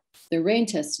 they've had their rain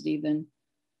tested even,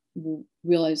 will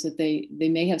realize that they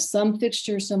may have some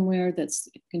fixture somewhere that's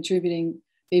contributing.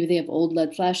 Maybe they have old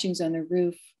lead flashings on their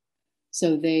roof.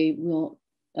 So they will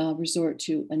resort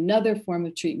to another form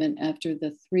of treatment after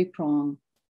the 3-prong,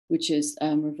 which is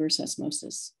reverse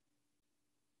osmosis.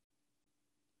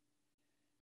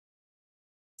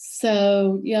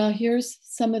 So yeah, here's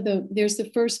some of there's the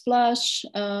first flush.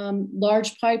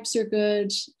 Large pipes are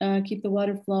good, keep the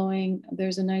water flowing.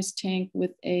 There's a nice tank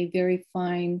with a very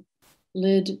fine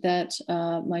lid that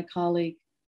my colleague,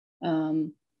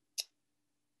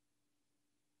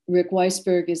 Rick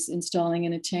Weisberg, is installing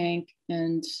in a tank.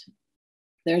 And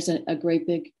there's a great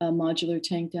big modular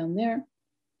tank down there.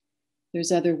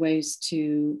 There's other ways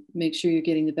to make sure you're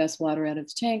getting the best water out of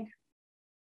the tank.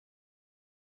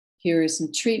 Here is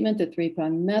some treatment, the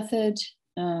 3-prong method.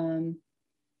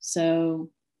 So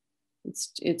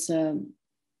it's a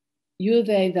U of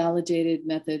A validated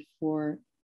method for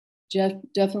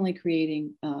definitely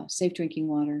creating safe drinking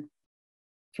water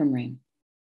from rain.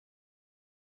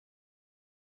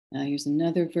 Here's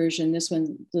another version. This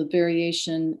one, the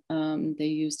variation, they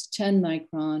used 10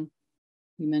 micron.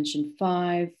 We mentioned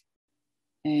 5,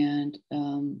 and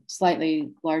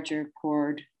slightly larger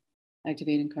poured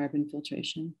activated carbon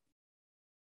filtration.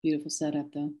 Beautiful setup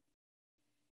though.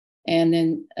 And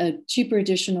then cheaper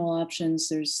additional options.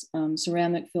 There's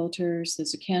ceramic filters.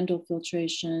 There's a candle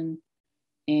filtration.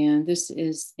 And this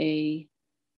is a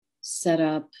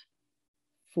setup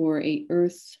for a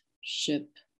earth ship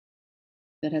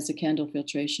that has a candle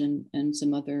filtration and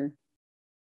some other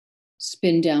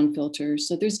spin down filters.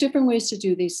 So there's different ways to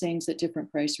do these things at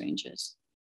different price ranges.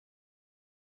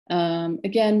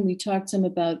 Again, we talked some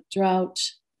about drought.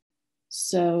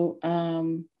 So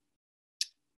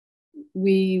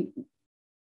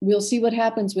we'll see what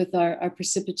happens with our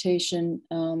precipitation.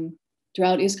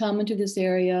 Drought is common to this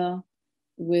area.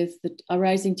 With the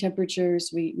rising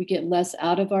temperatures, we get less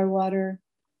out of our water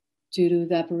due to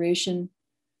evaporation.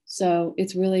 So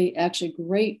it's really actually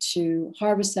great to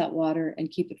harvest that water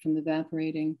and keep it from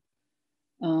evaporating.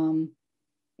 And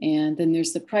then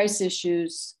there's the price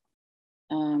issues.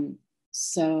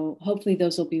 So hopefully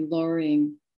those will be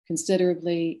lowering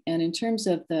considerably. And in terms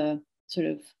of the sort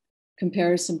of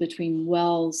comparison between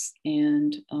wells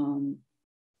and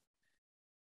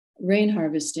rain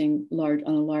harvesting on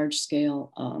a large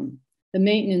scale, The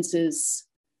maintenance is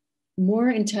more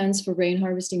intense for rain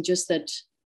harvesting, just that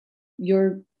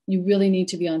you really need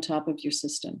to be on top of your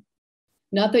system.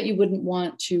 Not that you wouldn't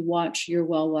want to watch your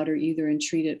well water either and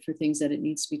treat it for things that it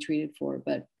needs to be treated for,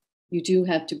 but you do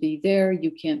have to be there.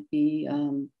 You can't be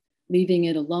leaving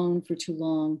it alone for too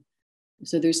long.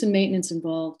 So there's some maintenance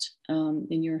involved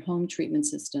in your home treatment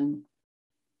system.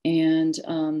 And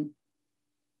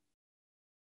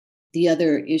the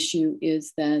other issue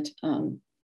is that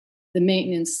the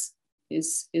maintenance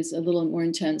is a little more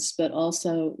intense, but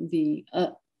also the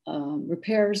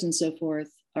repairs and so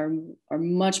forth are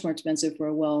much more expensive for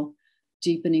a well,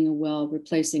 deepening a well,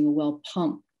 replacing a well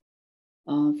pump.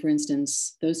 For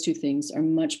instance, those two things are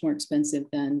much more expensive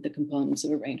than the components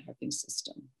of a rain harvesting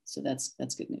system. So that's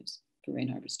good news for rain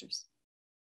harvesters.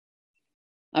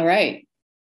 All right.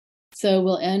 So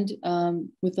we'll end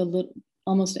with a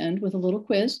little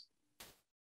quiz.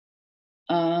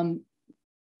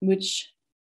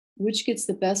 Which gets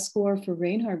the best score for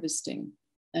rain harvesting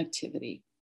activity?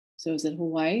 So is it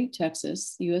Hawaii,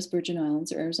 Texas, the US Virgin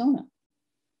Islands, or Arizona?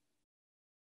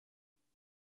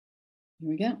 Here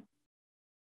we go.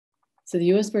 So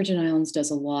the US Virgin Islands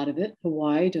does a lot of it.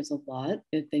 Hawaii does a lot.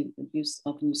 They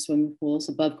often use swimming pools,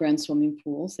 above ground swimming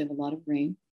pools. They have a lot of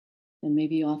rain and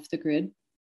maybe off the grid.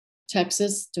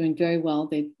 Texas doing very well.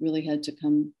 They really had to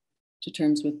come to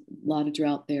terms with a lot of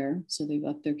drought there. So they've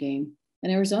upped their game.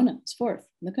 And Arizona is fourth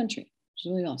in the country, which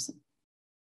is really awesome.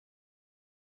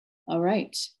 All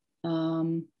right. I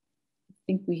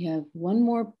think we have one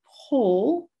more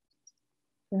poll,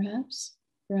 perhaps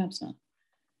not.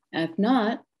 If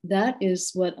not, that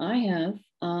is what I have.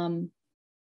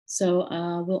 So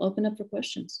we'll open up for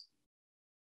questions.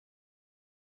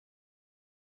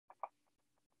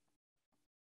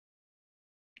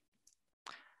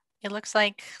 It looks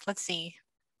like, let's see,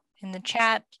 in the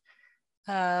chat,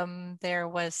 there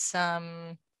was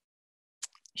some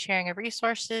sharing of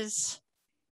resources.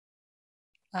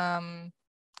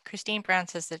 Christine Brown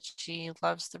says that she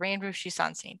loves the rain roof. She saw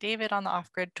in St. David on the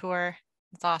off-grid tour.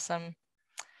 It's awesome.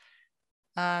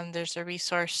 There's a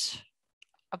resource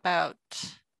about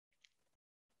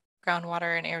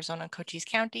groundwater in Arizona and Cochise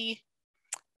County.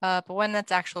 But when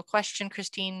that's actual question,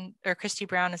 Christy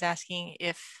Brown is asking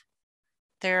if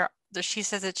she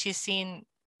says that she's seen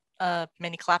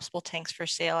many collapsible tanks for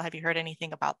sale. Have you heard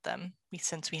anything about them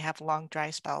since we have long dry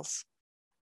spells?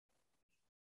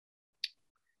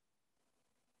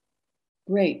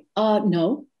 Great.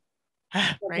 No.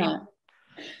 Right. Not.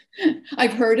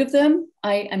 I've heard of them.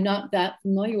 I'm not that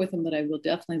familiar with them, but I will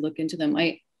definitely look into them.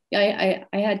 I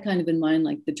had kind of in mind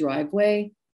like the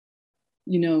driveway,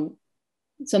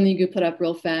 something you could put up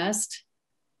real fast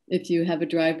if you have a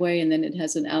driveway, and then it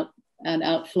has an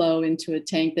outflow into a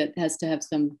tank that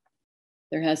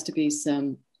there has to be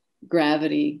some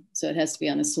gravity. So it has to be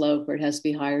on a slope, or it has to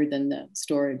be higher than the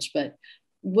storage. But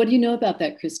what do you know about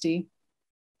that, Christy?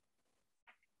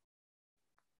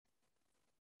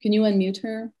 Can you unmute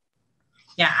her?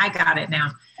 Yeah, I got it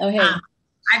now. Oh, hey.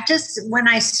 When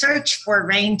I search for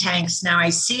rain tanks now,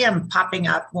 I see them popping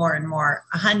up more and more,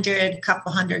 100,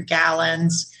 couple hundred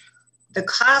gallons. The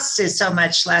cost is so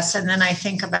much less. And then I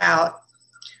think about,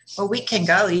 well, we can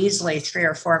go easily 3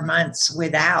 or 4 months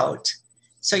without.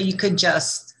 So you could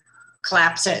just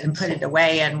collapse it and put it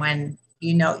away. And when,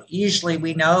 usually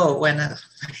we know when a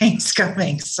rain's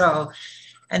coming. So,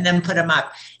 and then put them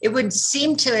up. It would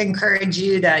seem to encourage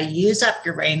you to use up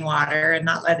your rainwater and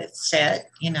not let it sit,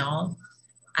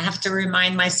 I have to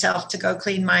remind myself to go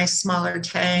clean my smaller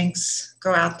tanks,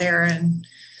 go out there and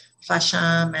flush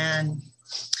them. And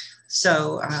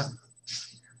so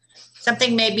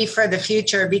something maybe for the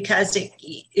future, because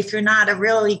if you're not a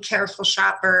really careful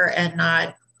shopper and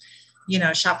not,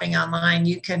 shopping online,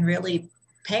 you can really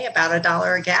pay about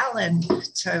 $1 a gallon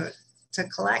to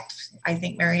collect. I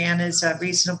think Marianne is a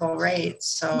reasonable rate.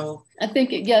 So I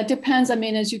think, it depends. I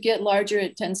mean, as you get larger,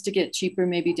 it tends to get cheaper,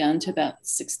 maybe down to about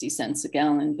 60 cents a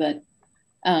gallon. But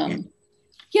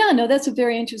that's a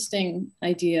very interesting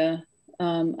idea.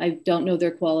 I don't know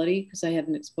their quality because I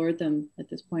haven't explored them at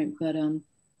this point, but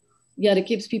it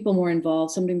keeps people more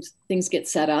involved. Sometimes things get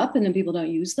set up and then people don't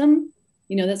use them.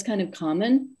 That's kind of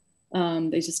common.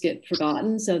 They just get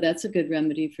forgotten. So that's a good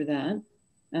remedy for that.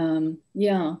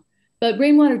 But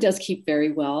rainwater does keep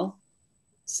very well.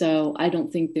 So I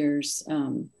don't think there's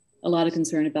a lot of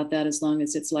concern about that as long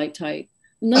as it's light tight.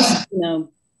 Unless,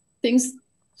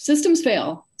 systems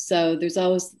fail. So there's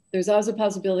always a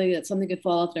possibility that something could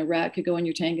fall off and a rat could go in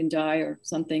your tank and die or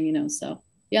something, So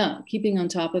keeping on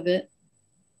top of it.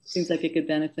 Seems like a good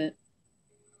benefit.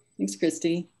 Thanks,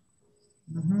 Christy.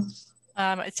 Mm-hmm.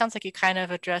 It sounds like you kind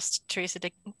of addressed Teresa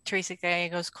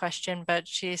Gallego's question, but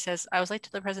she says, I was late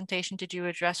to the presentation. Did you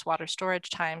address water storage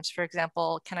times? For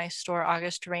example, can I store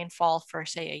August rainfall for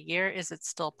say a year? Is it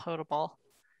still potable?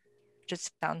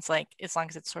 Just sounds like as long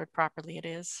as it's stored properly, it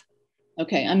is.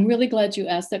 Okay, I'm really glad you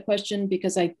asked that question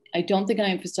because I don't think I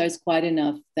emphasized quite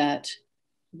enough that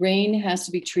rain has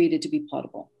to be treated to be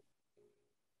potable.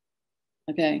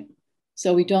 Okay,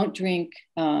 so we don't drink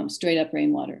straight up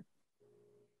rainwater.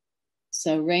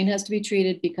 So rain has to be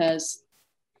treated because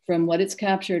from what it's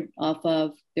captured off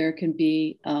of, there can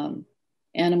be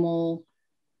animal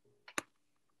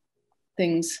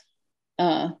things,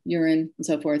 urine and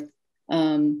so forth.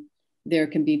 There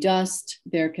can be dust,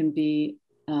 there can be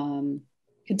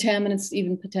contaminants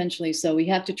even potentially. So we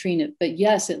have to treat it, but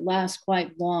yes, it lasts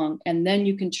quite long and then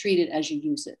you can treat it as you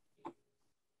use it.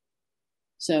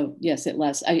 So yes, it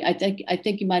lasts. I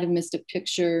think you might've missed a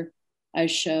picture I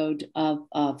showed of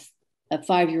a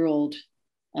 5-year-old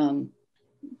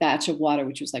batch of water,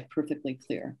 which was like perfectly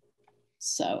clear.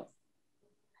 So,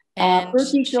 and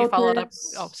she followed up.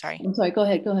 Oh, sorry. I'm sorry, go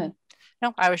ahead.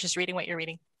 No, I was just reading what you're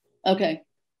reading. Okay.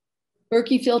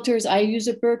 Berkey filters, I use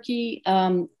a Berkey.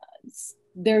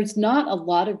 There's not a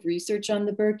lot of research on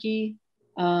the Berkey.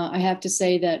 I have to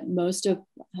say that most of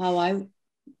how I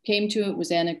came to it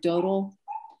was anecdotal,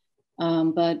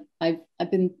 but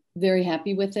I've been very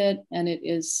happy with it, and it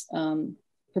is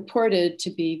purported to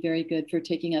be very good for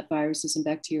taking up viruses and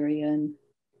bacteria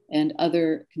and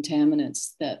other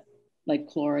contaminants that, like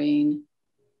chlorine,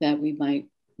 that we might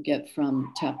get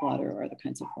from tap water or other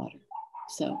kinds of water.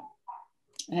 So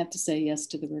I have to say yes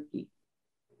to the Berkey.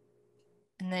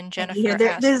 And then Jennifer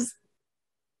asked,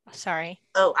 sorry.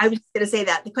 Oh, I was going to say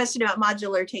that. The question about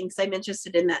modular tanks, I'm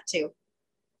interested in that too.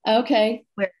 Okay.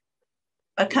 Where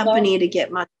a company to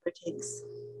get modular tanks.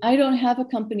 I don't have a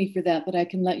company for that, but I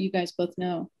can let you guys both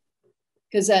know.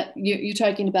 Because that you're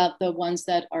talking about the ones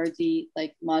that are the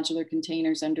like modular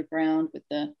containers underground with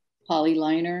the poly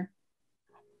liner.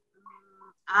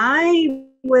 I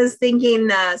was thinking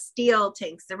the steel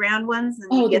tanks, the round ones,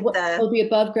 and you get the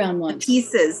above ground ones.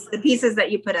 The pieces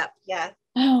that you put up. Yeah.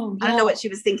 Oh, yeah. I don't know what she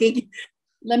was thinking.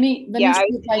 Let me see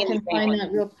if I can find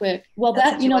that real quick. Well,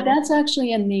 that's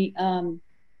actually in the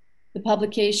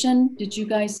publication. Did you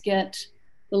guys get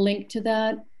the link to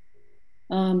that?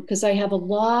 Because I have a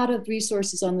lot of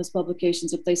resources on those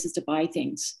publications of places to buy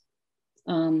things.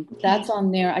 That's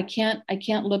on there. I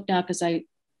can't look now because I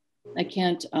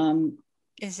can't.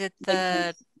 Is it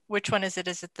which one is it?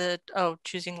 Is it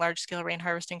choosing large scale rain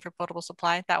harvesting for potable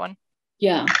supply? That one?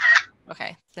 Yeah.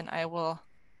 Okay, then I will.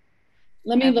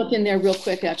 Let me look in there real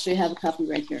quick. Actually, I have a copy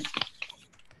right here.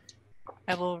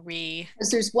 I will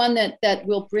because there's one that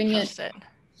will bring it.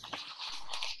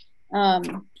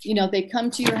 They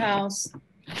come to your house.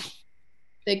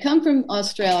 They come from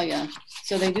Australia,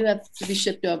 so they do have to be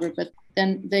shipped over, but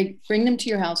then they bring them to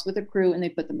your house with a crew and they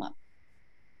put them up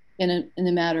in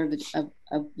a matter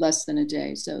of less than a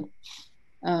day. So,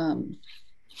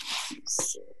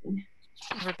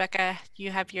 Rebecca,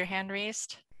 you have your hand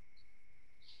raised.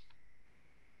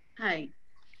 Hi.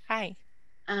 Hi.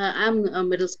 I'm a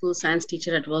middle school science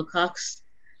teacher at Willcox,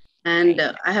 and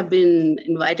I have been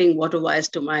inviting WaterWise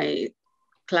to my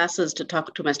classes to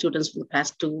talk to my students for the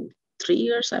past 2-3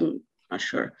 years. I'm not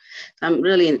sure. I'm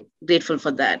really grateful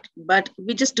for that. But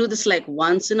we just do this like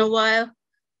once in a while.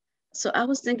 So I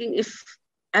was thinking if,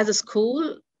 as a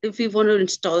school, if we want to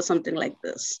install something like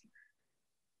this,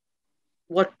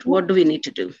 what do we need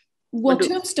to do? Well,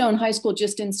 Tombstone High School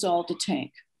just installed a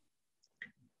tank.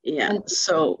 Yeah.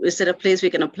 So is there a place we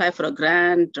can apply for a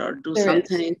grant or do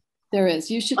something? There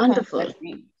is. You should contact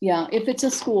me. Yeah, if it's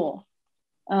a school,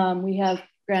 we have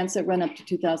grants that run up to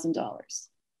 $2,000.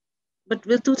 But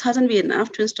will 2,000 be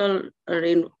enough to install a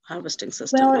rain harvesting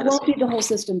system? Well, it won't be the whole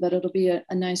system, but it'll be a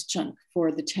nice chunk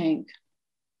for the tank.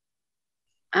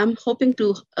 I'm hoping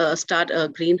to start a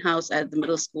greenhouse at the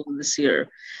middle school this year,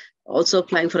 also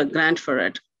applying for a grant for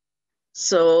it.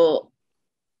 So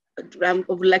I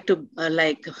would like to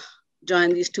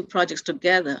join these two projects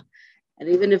together. And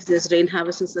even if this rain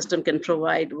harvesting system can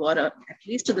provide water, at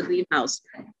least to the greenhouse,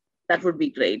 that would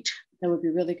be great. That would be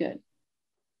really good.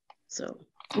 So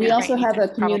we also have a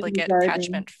community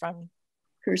catchment from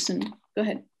person. Go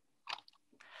ahead.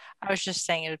 I was just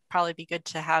saying it would probably be good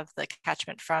to have the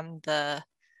catchment from the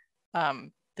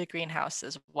greenhouse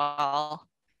as well.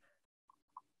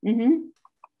 Mm-hmm.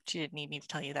 She didn't need me to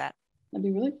tell you that. That'd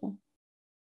be really cool.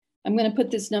 I'm going to put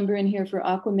this number in here for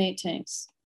Aquamate tanks.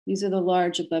 These are the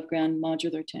large above ground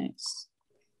modular tanks.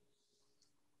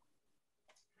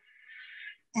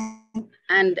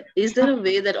 And is there a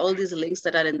way that all these links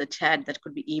that are in the chat that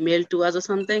could be emailed to us or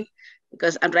something?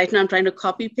 Because right now I'm trying to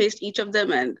copy paste each of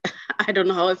them and I don't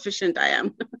know how efficient I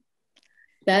am.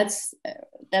 That's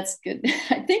good.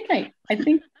 I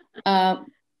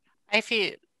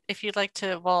think if you'd like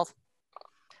to, well,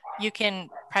 you can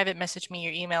private message me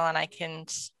your email and I can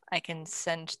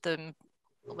send the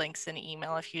links in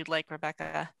email if you'd like,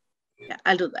 Rebecca. Yeah,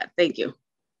 I'll do that. Thank you.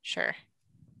 Sure.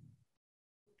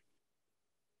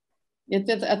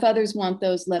 if others want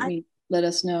those, let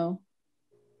us know.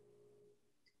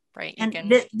 Right.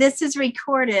 And this is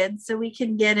recorded, so we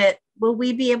can get it. Will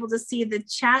we be able to see the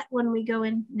chat when we go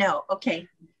in? No. Okay.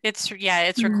 It's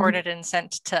recorded and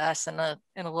sent to us in a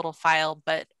little file,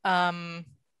 but I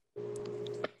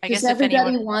guess Does if everybody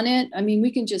anyone want it? I mean, we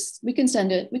can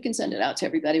send it out to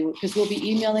everybody, because we'll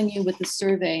be emailing you with the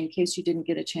survey in case you didn't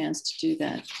get a chance to do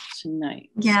that tonight.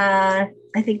 Yeah,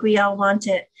 I think we all want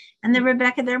it. And then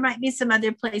Rebecca, there might be some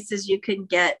other places you can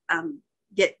get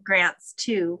grants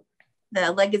too. The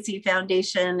Legacy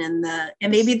Foundation and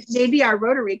maybe our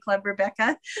Rotary Club,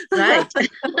 Rebecca. Right.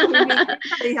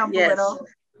 They help a little.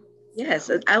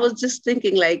 Yes, I was just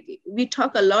thinking, like, we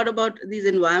talk a lot about these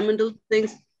environmental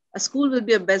things. A school will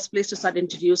be a best place to start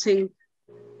introducing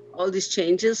all these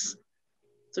changes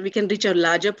so we can reach a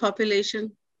larger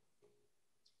population.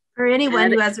 For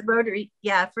anyone who has a Rotary,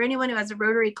 for anyone who has a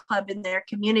Rotary Club in their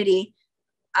community,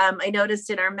 I noticed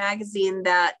in our magazine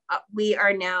that we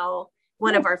are now,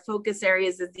 one of our focus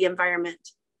areas is the environment.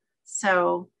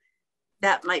 So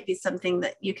that might be something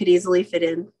that you could easily fit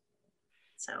in.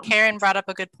 So Karen brought up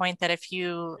a good point that if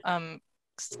you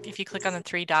click on the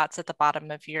three dots at the bottom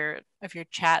of your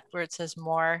chat where it says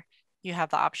more, you have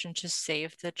the option to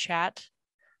save the chat.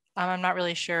 I'm not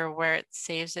really sure where it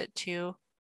saves it to,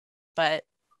 but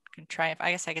I can try. I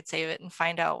guess I could save it and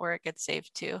find out where it gets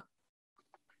saved to.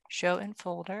 Show in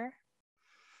folder.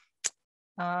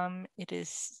 It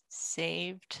is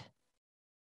saved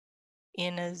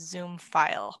in a Zoom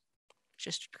file.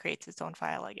 Just creates its own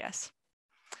file, I guess.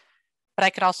 But I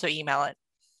could also email it.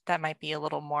 That might be a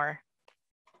little more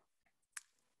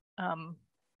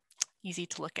easy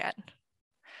to look at.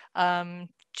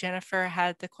 Jennifer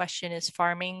had the question, is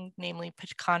farming, namely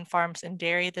pecan farms and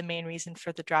dairy, the main reason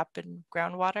for the drop in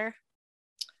groundwater?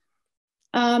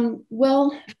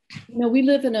 Well, we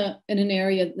live in an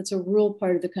area that's a rural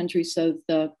part of the country, so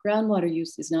the groundwater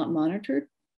use is not monitored.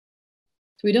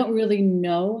 So we don't really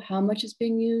know how much is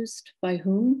being used by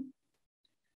whom,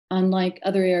 unlike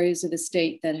other areas of the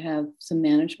state that have some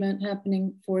management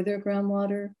happening for their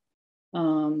groundwater.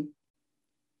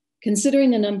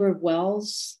 Considering the number of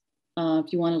wells,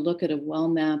 if you want to look at a well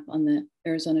map on the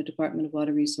Arizona Department of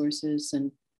Water Resources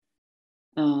and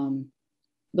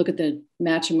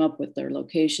match them up with their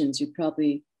locations, you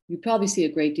probably see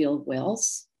a great deal of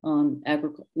wells on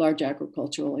large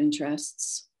agricultural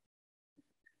interests.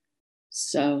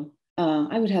 So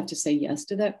I would have to say yes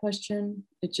to that question.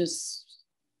 It just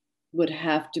would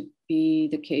have to be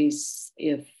the case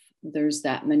if there's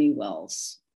that many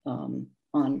wells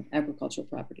on agricultural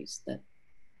properties that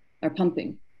are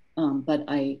pumping. But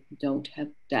I don't have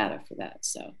data for that.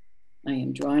 So I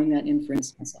am drawing that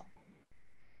inference myself.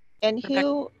 And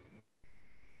who,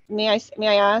 may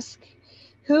I ask,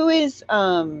 who is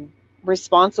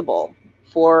responsible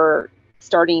for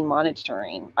starting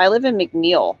monitoring? I live in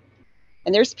McNeil,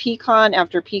 and there's pecan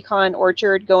after pecan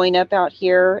orchard going up out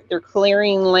here. They're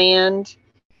clearing land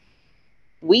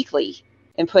weekly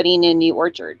and putting in new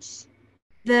orchards.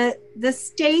 The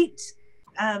state,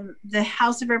 the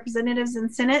House of Representatives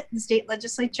and Senate, the state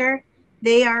legislature,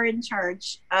 they are in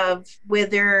charge of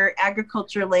whether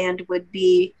agriculture land would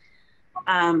be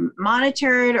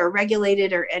monitored or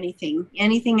regulated or anything.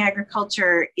 Anything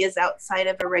agriculture is outside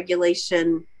of a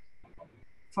regulation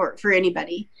for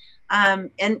anybody.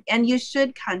 And you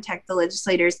should contact the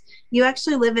legislators. You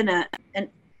actually live in an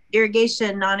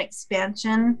irrigation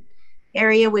non-expansion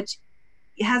area, which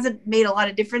hasn't made a lot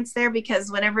of difference there,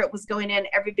 because whenever it was going in,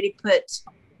 everybody put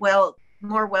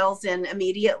more wells in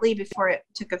immediately before it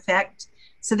took effect.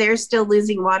 So they're still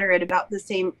losing water at about the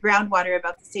same groundwater,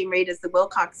 about the same rate as the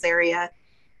Willcox area.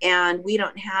 And we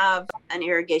don't have an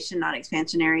irrigation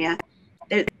non-expansion area.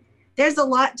 There's a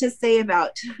lot to say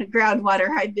about groundwater.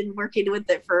 I've been working with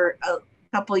it for a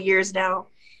couple years now.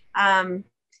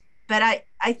 But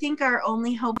I think our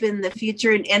only hope in the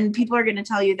future, and people are going to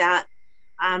tell you that,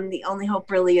 the only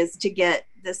hope really is to get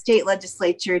the state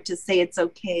legislature to say it's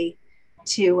okay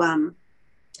to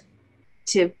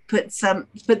put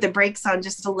the brakes on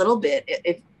just a little bit,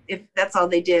 if that's all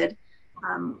they did.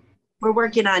 We're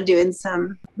working on doing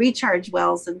some recharge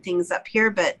wells and things up here,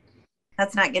 but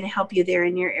that's not going to help you there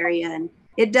in your area. And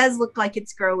it does look like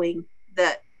it's growing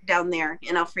down there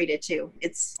in Elfrida too.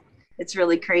 It's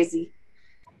really crazy,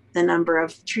 the number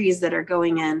of trees that are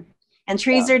going in. And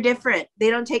trees are different. They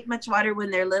don't take much water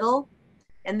when they're little,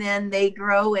 and then they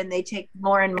grow and they take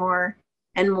more and more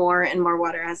and more and more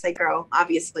water as they grow,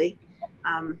 obviously.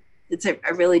 It's a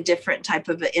really different type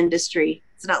of industry.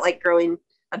 It's not like growing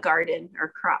a garden or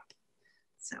crop.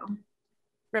 So,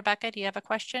 Rebecca, do you have a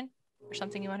question or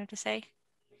something you wanted to say?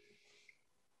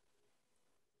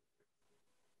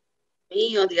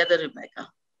 Me or the other Rebecca?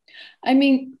 I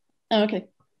mean, okay.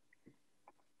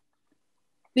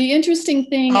 The interesting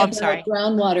thing about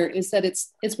groundwater is that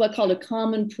it's what's called a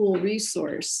common pool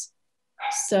resource.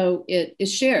 So it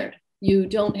is shared. You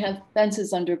don't have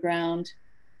fences underground,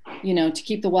 you know, to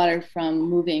keep the water from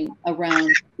moving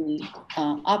around the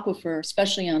aquifer,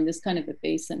 especially on this kind of a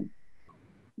basin.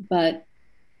 But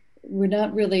we're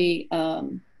not really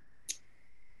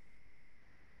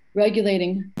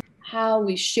regulating how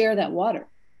we share that water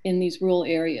in these rural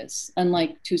areas,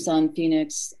 unlike Tucson,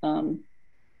 Phoenix,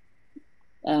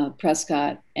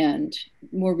 Prescott, and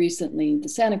more recently, the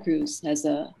Santa Cruz has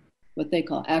what they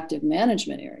call active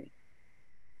management area.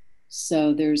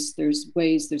 So there's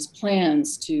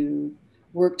plans to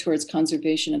work towards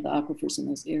conservation of the aquifers in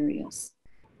those areas.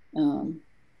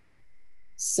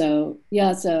 So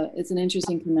yeah, it's an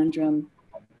interesting conundrum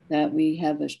that we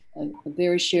have a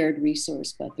very shared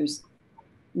resource, but there's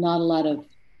not a lot of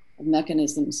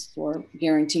mechanisms for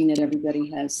guaranteeing that everybody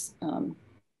has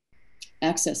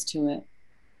access to it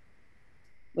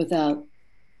without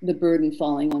the burden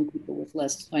falling on people with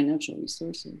less financial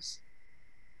resources.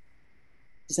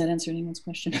 Does that answer anyone's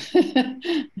question?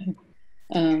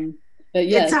 But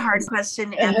yeah, it's a hard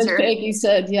question to answer. As Peggy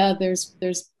said, yeah, there's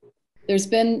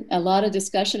been a lot of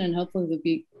discussion, and hopefully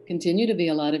there'll continue to be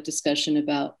a lot of discussion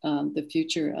about the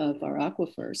future of our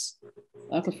aquifer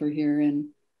here, and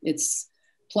its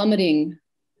plummeting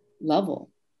level.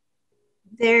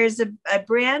 There's a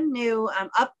brand new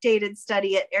updated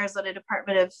study at Arizona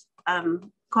Department of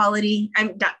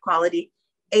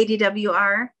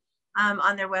ADWR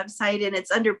on their website, and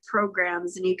it's under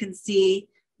programs, and you can see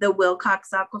the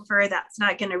Willcox aquifer. That's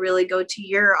not going to really go to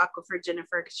your aquifer,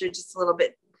 Jennifer, because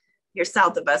you're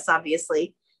south of us,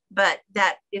 obviously. But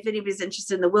that, if anybody's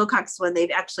interested in the Willcox one,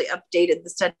 they've actually updated the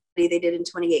study they did in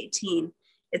 2018.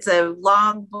 It's a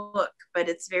long book, but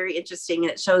it's very interesting,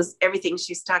 and it shows everything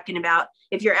she's talking about.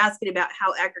 If you're asking about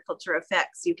how agriculture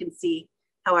affects, you can see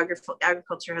how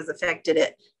agriculture has affected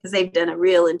it, because they've done a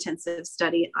real intensive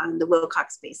study on the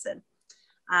Willcox Basin.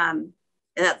 And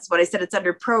that's what I said, it's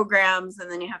under programs,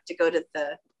 and then you have to go to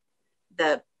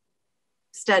the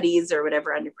studies or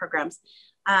whatever under programs.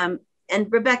 And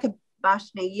Rebecca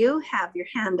Boschney, you have your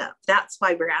hand up. That's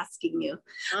why we're asking you.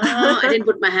 Oh, I didn't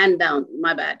put my hand down.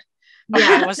 My bad.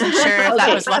 Yeah, I wasn't sure if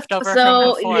that was left over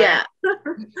so, from before. Yeah,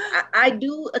 I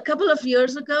do. A couple of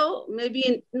years ago,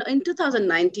 maybe in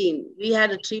 2019, we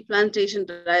had a tree plantation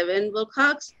drive in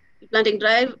Willcox, planting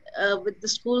drive with the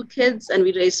school kids, and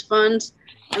we raised funds,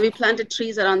 and we planted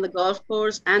trees around the golf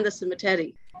course and the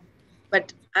cemetery.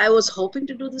 But I was hoping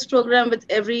to do this program with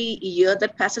every year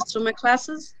that passes through my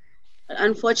classes. But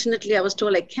unfortunately, I was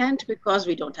told I can't because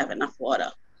we don't have enough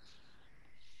water.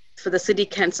 So the city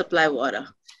can't supply water.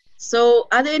 So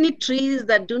are there any trees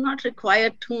that do not require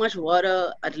too much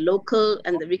water at local,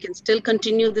 and that we can still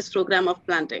continue this program of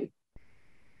planting?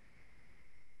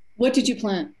 What did you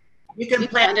plant? You can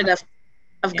plant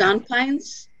Afghan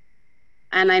pines,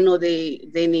 and I know they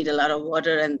need a lot of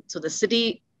water, and so the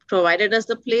city provided us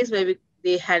the place where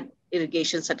they had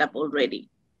irrigation set up already.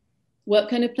 What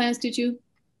kind of plants did you?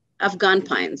 Afghan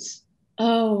pines.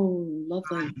 Oh,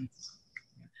 lovely.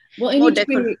 Well, any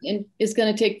tree is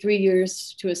going to take 3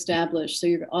 years to establish, so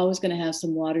you're always going to have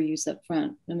some water use up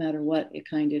front, no matter what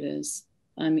kind it is.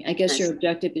 I mean, I guess your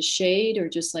objective is shade, or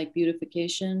just like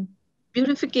beautification?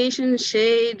 Beautification,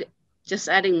 shade, just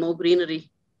adding more greenery.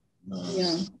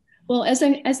 Yeah. Well, as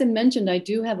I mentioned, I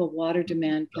do have a water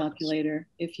demand calculator.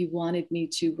 If you wanted me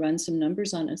to run some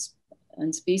numbers on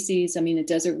species, I mean, a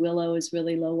desert willow is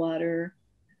really low water.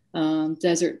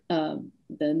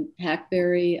 The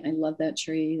hackberry, I love that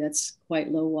tree. That's quite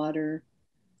low water.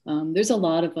 There's a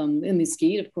lot of them. And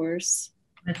mesquite, of course.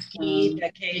 Mesquite,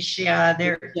 acacia,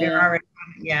 there are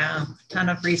a ton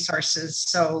of resources.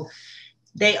 So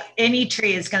any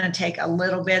tree is going to take a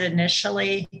little bit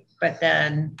initially, but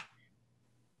then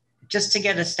just to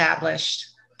get established.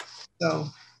 So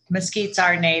mesquites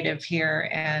are native here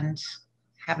and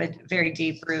have a very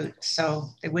deep root, so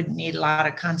they wouldn't need a lot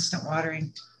of constant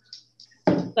watering.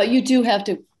 But you do have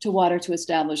to water to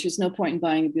establish. There's no point in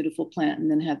buying a beautiful plant and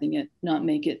then having it not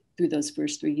make it through those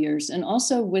first 3 years. And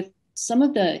also with some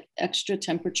of the extra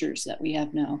temperatures that we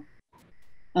have now,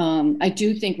 I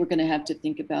do think we're going to have to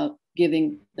think about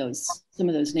giving some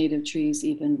of those native trees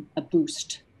even a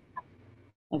boost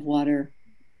of water,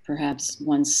 perhaps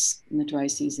once in the dry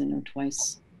season or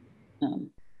twice. I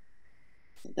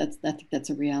think that's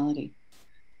a reality.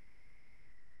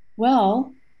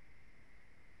 Well,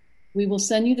 we will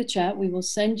send you the chat. We will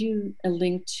send you a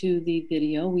link to the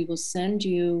video. We will send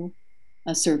you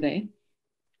a survey.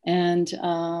 And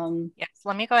yes,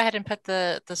 let me go ahead and put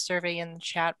the survey in the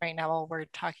chat right now while we're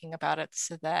talking about it,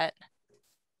 so that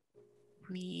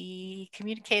we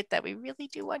communicate that we really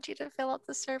do want you to fill out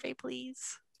the survey,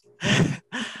 please.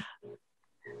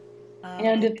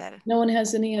 And if no one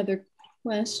has any other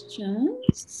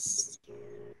questions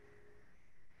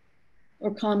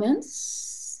or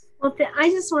comments. Well,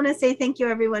 I just want to say thank you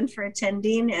everyone for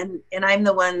attending, and I'm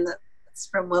the one that's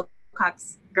from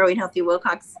Willcox, Growing Healthy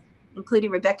Willcox,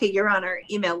 including Rebecca. You're on our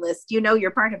email list. You know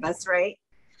you're part of us, right?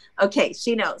 Okay,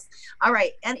 she knows. All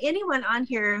right, and anyone on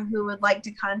here who would like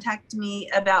to contact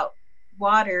me about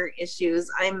water issues,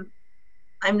 I'm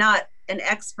not an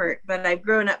expert, but I've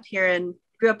grown up here and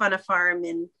grew up on a farm,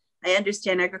 and I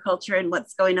understand agriculture and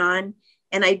what's going on.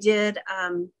 And I did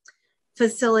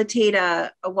facilitate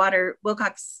a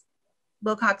Willcox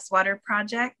Water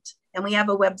Project, and we have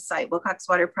a website, Willcox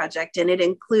Water Project, and it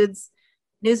includes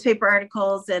newspaper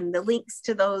articles and the links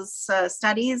to those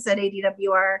studies at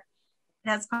ADWR. It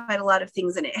has quite a lot of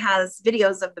things, and it has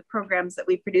videos of the programs that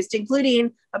we produced,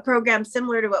 including a program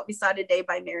similar to what we saw today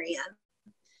by Marianne.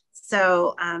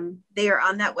 So they are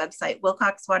on that website,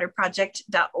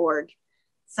 willcoxwaterproject.org.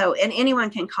 So, and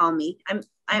anyone can call me.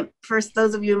 I'm first,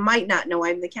 those of you who might not know,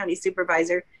 I'm the county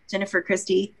supervisor, Jennifer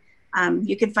Christie.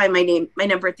 You can find my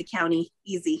number at the county,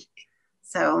 easy.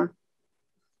 So,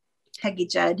 Peggy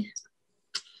Judd,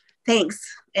 thanks.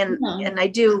 And I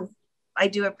do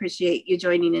appreciate you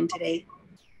joining in today.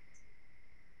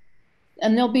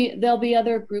 And there'll be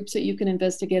other groups that you can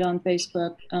investigate on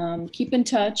Facebook. Keep in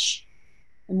touch,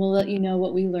 and we'll let you know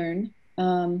what we learn.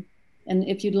 And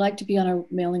if you'd like to be on our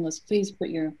mailing list, please put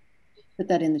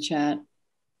that in the chat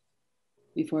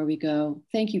before we go.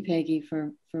 Thank you, Peggy,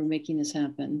 for making this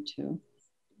happen too.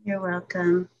 You're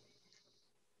welcome.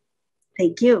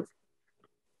 Thank you.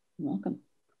 You're welcome.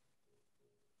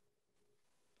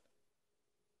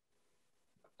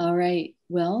 All right.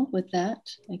 Well, with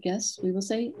that, I guess we will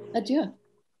say adieu.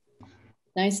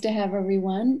 Nice to have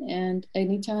everyone. And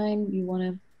anytime you want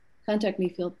to contact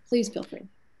me, please feel free.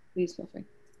 Please feel free.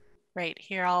 Right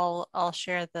here, I'll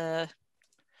share the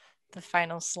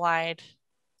final slide.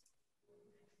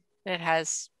 It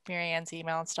has Marianne's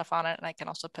email and stuff on it, and I can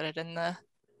also put it in the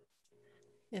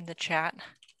chat.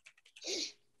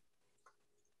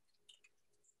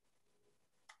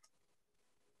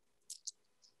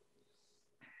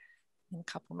 And a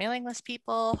couple mailing list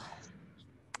people.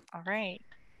 All right.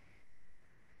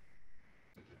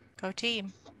 Go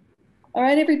team. All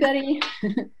right, everybody.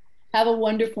 Have a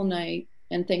wonderful night,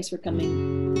 and thanks for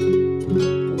coming.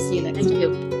 We'll see you next time.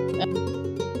 Thank you.